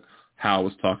one that Hal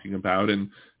was talking about, and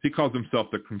he calls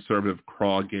himself the conservative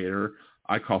crawgator.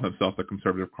 I call him the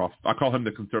conservative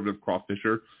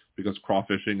crawfisher, because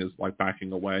crawfishing is like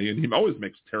backing away, and he always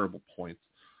makes terrible points.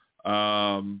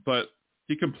 But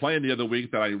he complained the other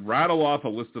week that I rattle off a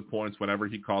list of points whenever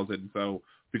he calls in. So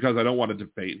because I don't want to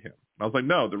debate him. And I was like,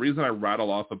 no, the reason I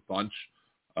rattle off a bunch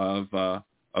of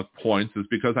points is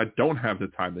because I don't have the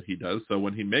time that he does. So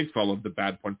when he makes all of the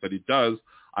bad points that he does,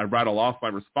 I rattle off my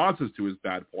responses to his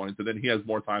bad points, and then he has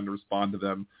more time to respond to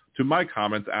them, to my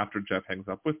comments after Jeff hangs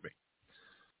up with me.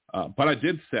 But I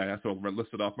did say, so I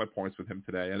listed off my points with him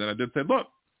today, and then I did say, look,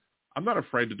 I'm not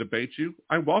afraid to debate you.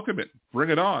 I welcome it. Bring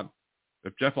it on.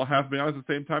 If Jeff will have me on at the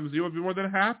same time as you, I'd be more than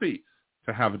happy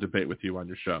to have a debate with you on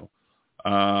your show.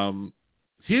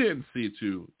 He didn't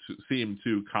seem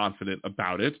too confident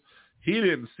about it. He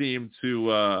didn't seem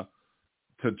to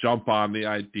jump on the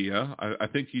idea. I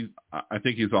think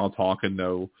he's all talk and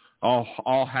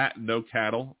all hat and no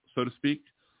cattle, so to speak.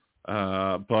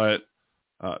 But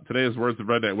today's Words of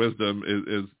Redneck Wisdom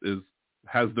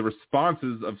has the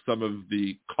responses of some of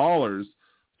the callers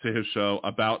to his show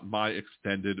about my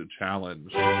extended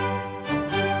challenge.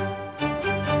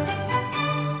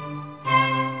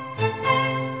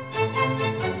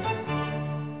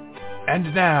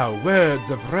 And now, Words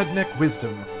of Redneck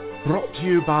Wisdom, brought to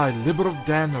you by Liberal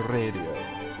Dan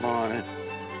Radio. Morning.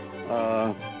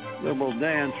 Liberal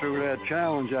Dan threw that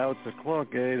challenge out to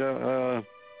Clark Gator.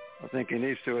 I think he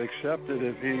needs to accept it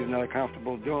if he's not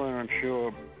comfortable doing it. I'm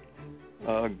sure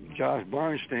Josh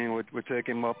Bernstein would take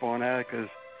him up on that, because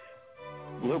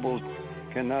liberals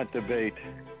cannot debate.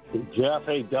 Jeff,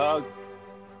 hey, Doug,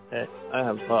 I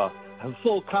have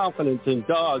full confidence in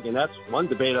Doug, and that's one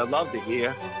debate I'd love to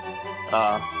hear,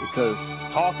 because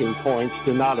talking points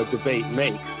do not a debate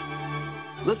make.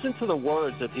 Listen to the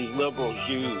words that these liberals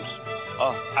use.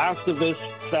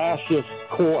 Activist, fascist,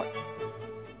 court.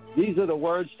 These are the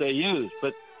words they use,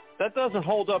 but that doesn't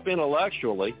hold up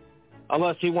intellectually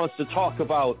unless he wants to talk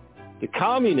about the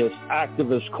communist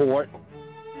activist court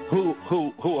who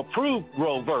approved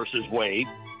Roe versus Wade.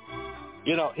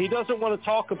 You know, he doesn't want to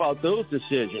talk about those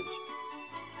decisions.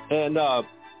 And Doug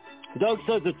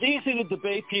says it's easy to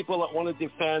debate people that want to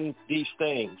defend these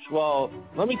things. Well,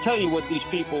 let me tell you what these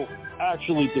people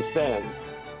actually defend.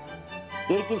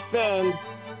 They defend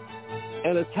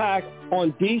an attack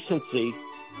on decency,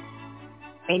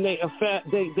 and they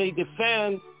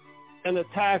defend an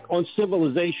attack on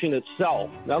civilization itself.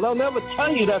 Now, they'll never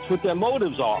tell you that's what their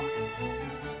motives are.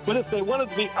 But if they wanted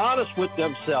to be honest with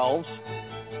themselves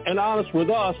and honest with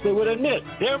us, they would admit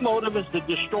their motive is to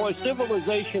destroy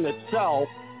civilization itself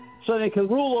so they can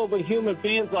rule over human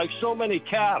beings like so many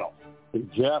cattle. Hey,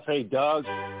 Jeff, hey, Doug,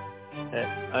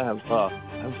 I have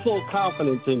full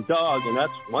confidence in Doug, and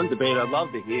that's one debate I'd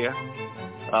love to hear,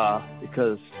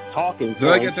 because talking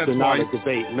points do not a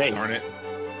debate make. Darn it.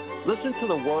 Listen to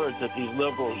the words that these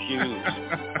liberals use.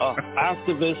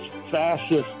 Activist,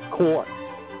 fascist, court.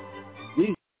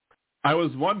 I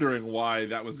was wondering why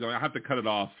that was going. I have to cut it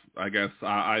off, I guess.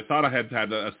 I thought I had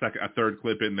a third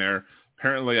clip in there.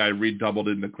 Apparently, I redoubled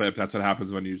in the clip. That's what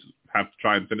happens when you have to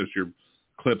try and finish your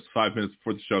clips 5 minutes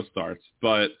before the show starts.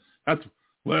 But that's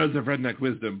Words of Redneck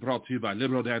Wisdom, brought to you by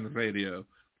Liberal Dan Radio.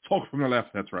 Talk from the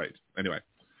left. That's right. Anyway,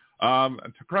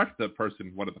 to correct the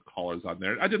person, one of the callers on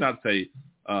there, I did not say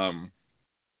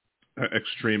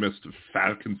extremist,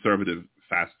 conservative,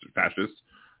 fascist.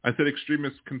 I said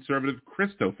extremist, conservative,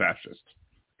 Christo-fascist.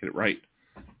 Get it right.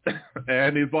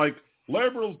 And he's like,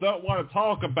 liberals don't want to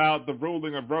talk about the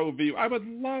ruling of Roe v. I would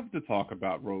love to talk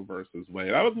about Roe versus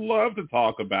Wade. I would love to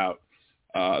talk about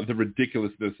the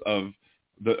ridiculousness of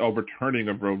the overturning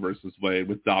of Roe versus Wade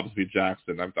with Dobbs v.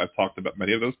 Jackson. I've talked about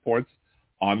many of those points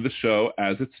on the show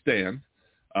as it stands.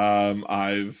 I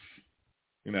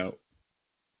don't,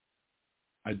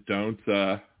 I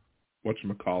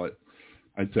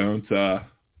don't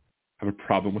have a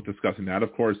problem with discussing that.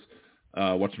 Of course,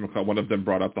 one of them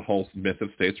brought up the whole myth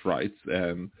of states' rights,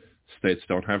 and states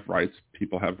don't have rights.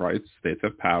 People have rights. States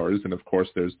have powers. And of course,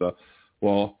 there's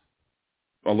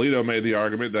Alito made the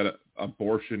argument that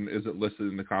abortion isn't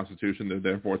listed in the Constitution, and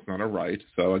therefore it's not a right.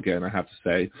 So again, I have to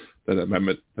say that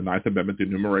the Ninth Amendment, the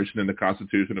enumeration in the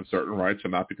Constitution of certain rights shall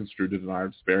not be construed to deny or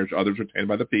disparage others retained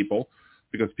by the people,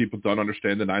 because people don't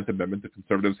understand the Ninth Amendment. The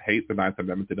conservatives hate the Ninth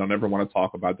Amendment. They don't ever want to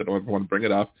talk about it. They don't ever want to bring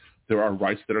it up. There are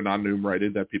rights that are not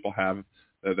enumerated that people have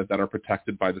that are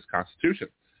protected by this Constitution.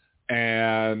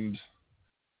 And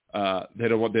they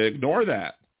ignore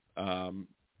that.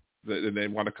 They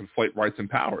want to conflate rights and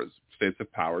powers. States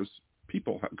have powers.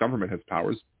 Government has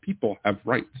powers. People have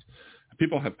rights.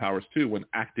 People have powers too when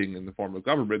acting in the form of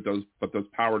government. But those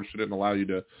powers shouldn't allow you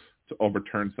to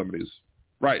overturn somebody's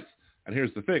rights. And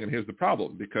here's the thing, and here's the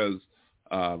problem, because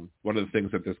one of the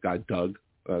things that this guy, Doug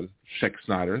Sheck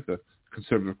Snyder, the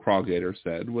conservative crawgator,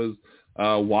 said was,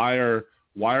 why are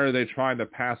they trying to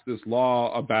pass this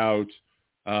law about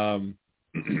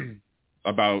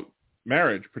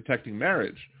marriage, protecting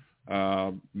marriage.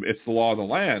 It's the law of the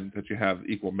land that you have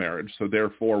equal marriage. So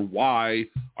therefore, why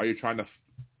are you trying to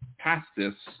pass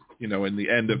this, in the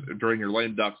end of during your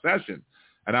lame duck session?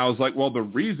 And I was like, well, the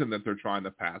reason that they're trying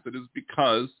to pass it is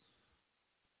because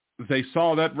they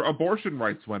saw that abortion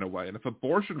rights went away. And if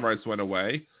abortion rights went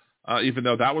away, even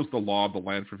though that was the law of the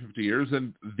land for 50 years,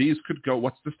 and these could go,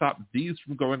 what's to stop these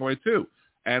from going away too?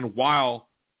 And while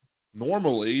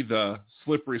normally the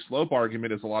slippery slope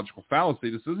argument is a logical fallacy,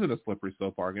 this isn't a slippery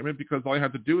slope argument, because all you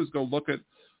have to do is go look at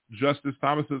Justice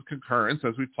Thomas's concurrence,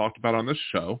 as we've talked about on this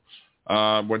show,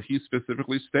 when he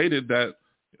specifically stated that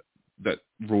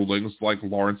rulings like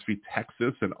Lawrence v.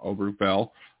 Texas and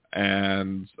Obergefell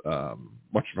and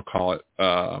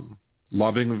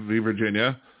Loving v.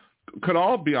 Virginia could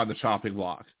all be on the chopping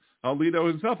block. Alito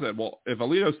himself said, well, if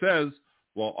Alito says,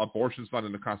 well, abortion's not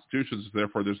in the Constitution, so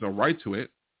therefore there's no right to it,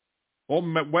 well,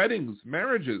 weddings,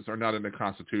 marriages are not in the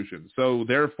Constitution. So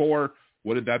therefore,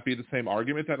 wouldn't that be the same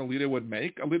argument that Alito would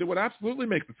make? Alito would absolutely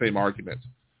make the same argument.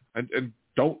 And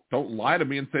don't lie to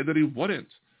me and say that he wouldn't,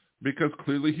 because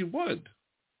clearly he would.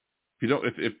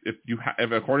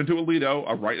 If according to Alito,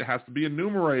 a right has to be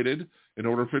enumerated in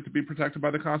order for it to be protected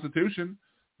by the Constitution,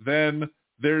 then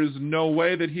there's no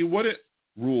way that he wouldn't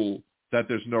rule that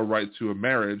there's no right to a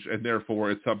marriage, and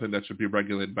therefore it's something that should be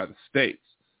regulated by the states.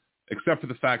 Except for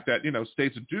the fact that,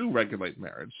 states do regulate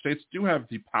marriage. States do have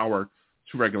the power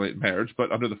to regulate marriage,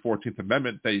 but under the 14th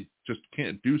Amendment, they just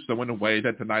can't do so in a way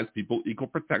that denies people equal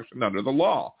protection under the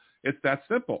law. It's that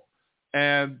simple.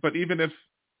 But even if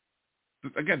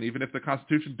the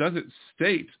Constitution doesn't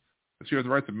state that you have the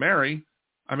right to marry,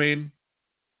 the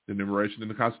enumeration in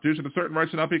the Constitution of certain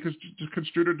rights should not be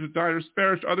construed or denied or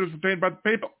disparaged, others retained by the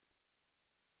people.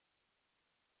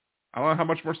 I don't know how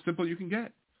much more simple you can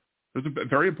get. There's a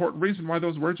very important reason why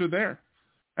those words are there,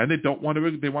 and they want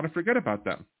to forget about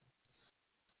them.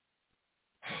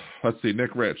 Let's see,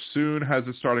 Nick Rich. Soon has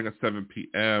it starting at 7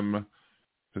 p.m.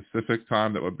 Pacific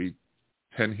time. That would be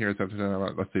 10 here. Let's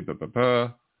see.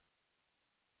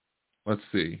 Let's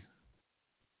see.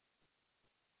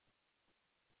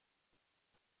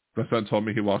 My son told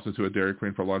me he walks into a Dairy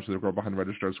Queen for lunch. The girl behind the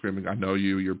register starts screaming, "I know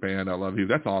you, you're banned, I love you."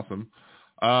 That's awesome.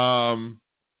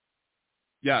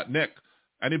 Yeah, Nick,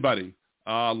 anybody,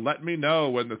 let me know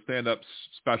when the stand-up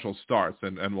special starts,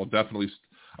 and we'll definitely.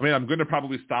 I'm going to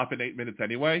probably stop in 8 minutes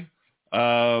anyway,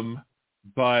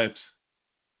 but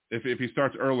if he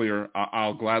starts earlier,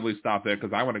 I'll gladly stop there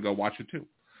because I want to go watch it too.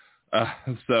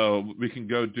 So we can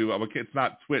go do. It's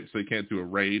not Twitch, so you can't do a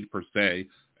raid per se,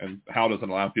 and Hal doesn't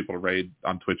allow people to raid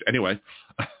on Twitch anyway.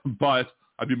 But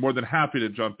I'd be more than happy to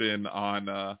jump in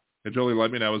on. And Jolie,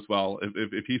 let me know as well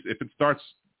if it starts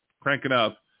cranking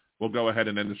up. We'll go ahead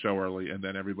and end the show early, and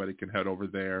then everybody can head over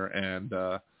there and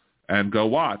go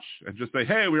watch and just say,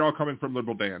 "Hey, we're all coming from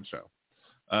Liberal Dan show."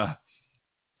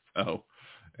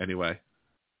 Anyway,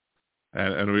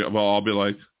 and we'll all be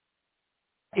like,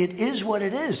 "It is what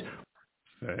it is."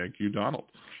 Thank you,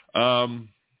 Donald. But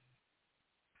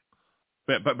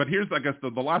here's, I guess, the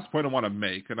last point I want to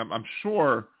make, and I'm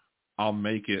sure I'll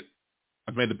make it.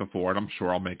 I've made it before, and I'm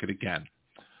sure I'll make it again.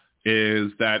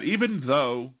 Is that even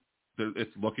though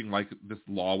it's looking like this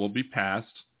law will be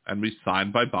passed and be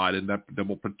signed by Biden that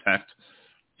will protect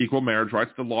equal marriage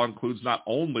rights, the law includes not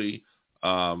only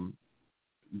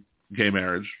gay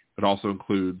marriage, it also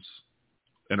includes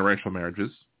interracial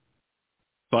marriages.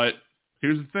 But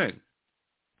here's the thing.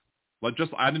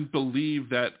 I didn't believe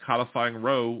that codifying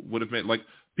Roe would have made,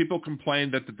 people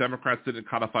complained that the Democrats didn't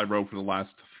codify Roe for the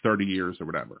last 30 years or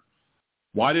whatever.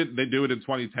 Why didn't they do it in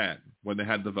 2010 when they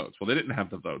had the votes? Well, they didn't have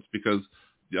the votes because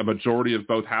a majority of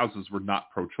both houses were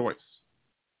not pro-choice.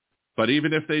 But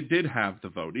even if they did have the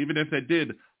vote, even if they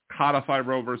did codify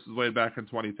Roe versus Wade back in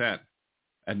 2010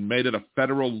 and made it a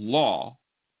federal law,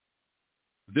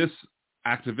 this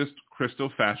activist,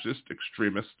 Christo-fascist,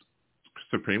 extremist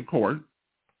Supreme Court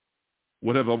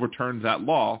would have overturned that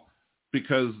law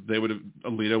because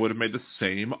Alito would have made the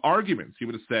same arguments. He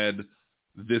would have said,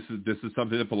 this is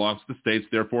something that belongs to the states,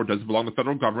 therefore it doesn't belong to the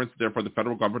federal government, therefore the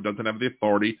federal government doesn't have the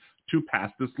authority to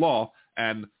pass this law.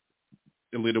 And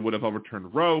Alito would have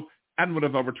overturned Roe and would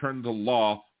have overturned the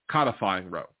law codifying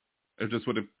Roe. It just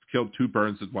would have killed two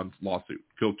birds with one lawsuit,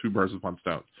 killed two birds with one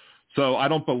stone. So I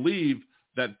don't believe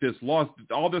that this law,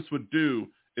 all this would do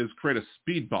is create a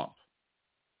speed bump.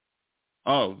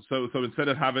 So instead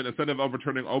of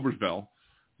overturning Obergefell,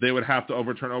 they would have to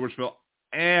overturn Obergefell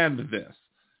and this.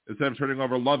 Instead of turning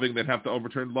over Loving, they'd have to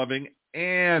overturn Loving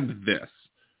and this.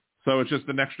 So it's just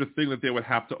an extra thing that they would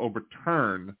have to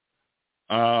overturn.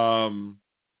 So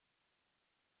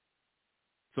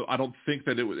I don't think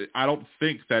that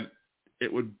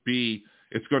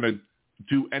it's going to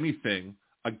do anything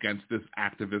against this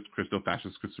activist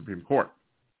Christo-fascist Supreme Court.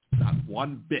 Not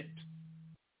one bit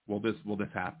will this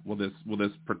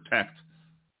protect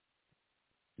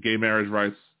gay marriage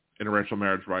rights, interracial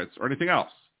marriage rights, or anything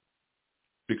else,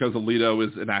 because Alito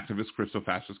is an activist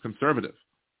Christo-fascist conservative,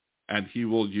 and he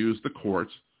will use the court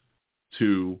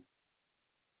to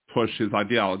push his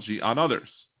ideology on others,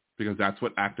 because that's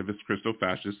what activist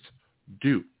Christo-fascists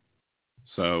do.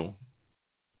 So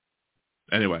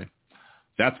anyway,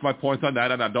 that's my point on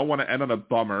that, and I don't want to end on a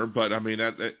bummer, but I mean,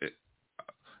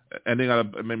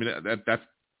 that's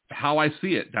how I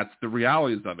see it. That's the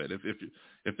realities of it.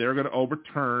 If they're going to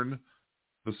overturn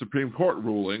the Supreme Court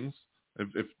rulings,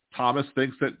 if Thomas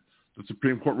thinks that the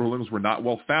Supreme Court rulings were not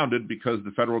well founded because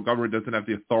the federal government doesn't have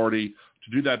the authority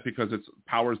to do that because it's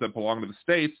powers that belong to the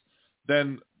states,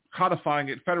 then codifying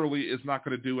it federally is not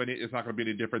going to be any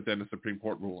different than the Supreme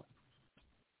Court ruling.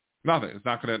 Nothing. It's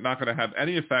not going to have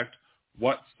any effect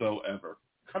whatsoever.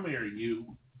 Come here,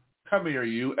 you. Come here,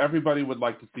 you. Everybody would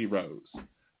like to see Rose.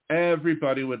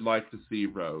 Everybody would like to see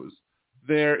Rose.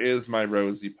 There is my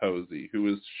Rosie Posey,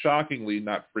 who is shockingly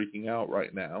not freaking out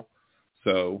right now.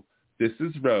 So this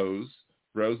is Rose.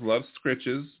 Rose loves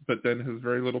scritches, but then has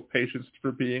very little patience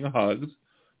for being hugged.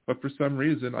 But for some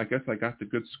reason, I guess I got the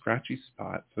good scratchy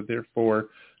spot. So therefore,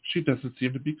 she doesn't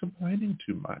seem to be complaining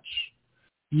too much.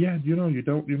 Yeah, you're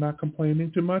not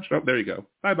complaining too much. Oh, there you go.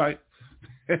 Bye-bye.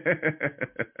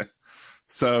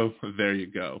 So there you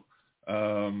go.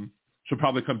 She'll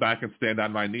probably come back and stand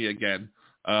on my knee again,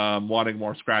 wanting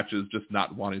more scratches, just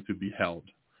not wanting to be held.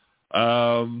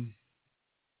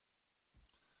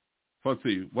 Let's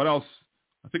see. What else?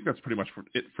 I think that's pretty much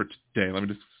it for today. Let me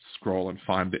just scroll and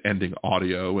find the ending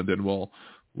audio, and then we'll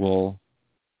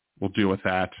deal with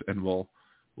that, and we'll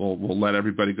let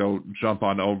everybody go jump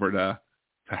on over to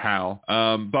Hal.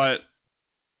 But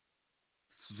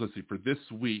let's see. For this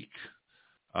week,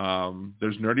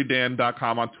 there's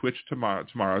nerdydan.com on Twitch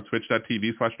tomorrow,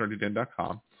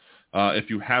 twitch.tv/nerdydan.com. If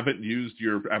you haven't used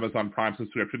your Amazon Prime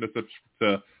subscription to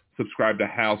subscribe to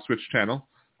Hal's Twitch channel,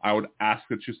 I would ask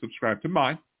that you subscribe to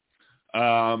mine.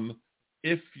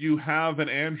 If you have an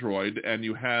Android and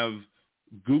you have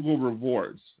Google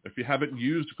Rewards, if you haven't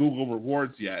used Google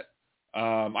Rewards yet,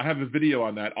 I have a video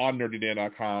on that on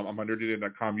nerdydan.com, on my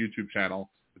nerdydan.com YouTube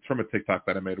channel. It's from a TikTok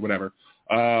that I made, whatever.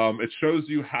 It shows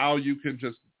you how you can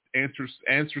just answer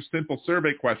simple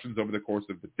survey questions over the course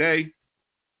of the day.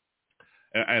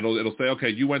 And it'll say, okay,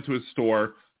 you went to a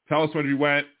store. Tell us when you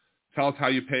went. Tell us how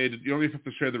you paid. You don't even have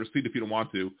to share the receipt if you don't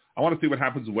want to. I want to see what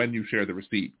happens when you share the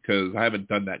receipt, because I haven't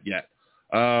done that yet.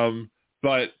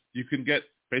 But you can get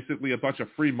basically a bunch of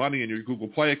free money in your Google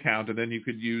Play account, and then you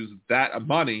could use that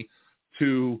money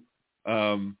to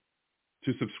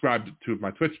subscribe to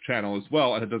my Twitch channel as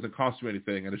well, and it doesn't cost you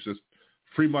anything, and it's just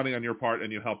free money on your part,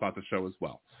 and you help out the show as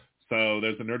well. So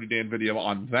there's a Nerdy Dan video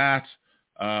on that,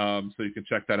 so you can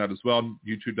check that out as well,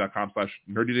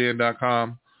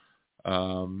 youtube.com/nerdydan.com.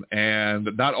 And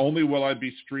not only will I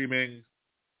be streaming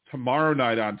tomorrow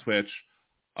night on Twitch,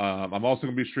 I'm also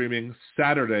going to be streaming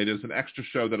Saturday. There's an extra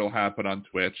show that'll happen on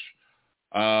Twitch.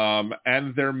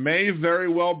 And there may very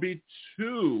well be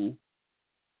two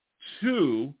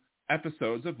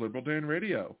episodes of Liberal Dan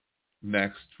Radio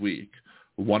next week,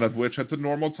 one of which at the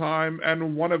normal time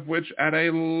and one of which at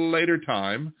a later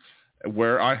time,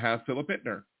 where I have Philip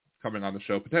Bittner coming on the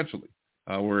show potentially.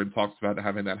 We're in talks about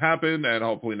having that happen, and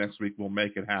hopefully next week we'll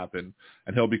make it happen.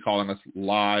 And he'll be calling us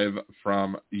live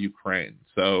from Ukraine.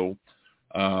 So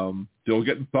you'll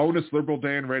get bonus Liberal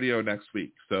Dan Radio next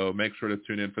week. So make sure to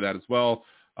tune in for that as well.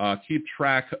 Keep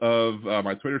track of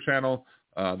my Twitter channel.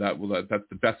 That's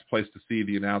the best place to see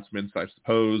the announcements, I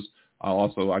suppose.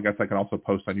 I guess I can also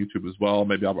post on YouTube as well.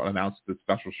 Maybe I'll announce the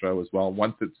special show as well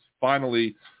once we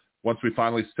finally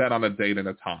set on a date and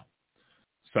a time.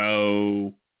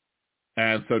 So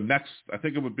next, I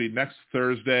think it would be next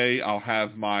Thursday, I'll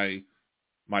have I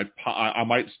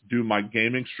might do my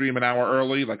gaming stream an hour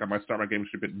early. Like I might start my gaming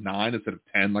stream at 9 instead of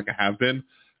 10 like I have been.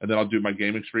 And then I'll do my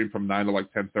gaming stream from 9 to like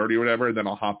 10:30 or whatever. And then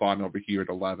I'll hop on over here at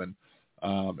 11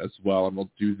 as well. And we'll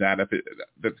do that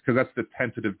because that's the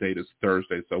tentative date is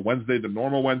Thursday. So Wednesday, the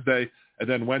normal Wednesday. And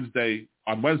then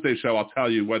on Wednesday's show, I'll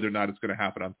tell you whether or not it's going to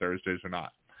happen on Thursdays or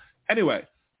not. Anyway,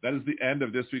 that is the end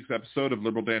of this week's episode of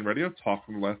Liberal Dan Radio. Talk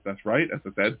from the left, that's right, as I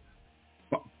said.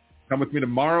 Come with me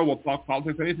tomorrow. We'll talk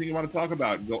politics, anything you want to talk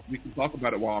about. We can talk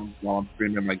about it while I'm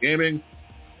streaming my gaming.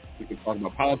 We can talk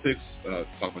about politics,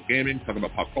 talk about gaming, talk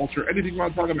about pop culture, anything you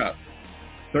want to talk about.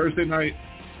 Thursday night,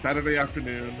 Saturday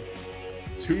afternoon,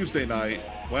 Tuesday night,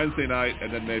 Wednesday night,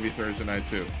 and then maybe Thursday night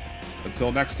too.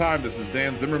 Until next time, this is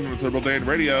Dan Zimmerman with Liberal Dan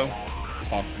Radio.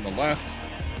 Talk from the Left.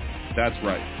 That's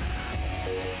right.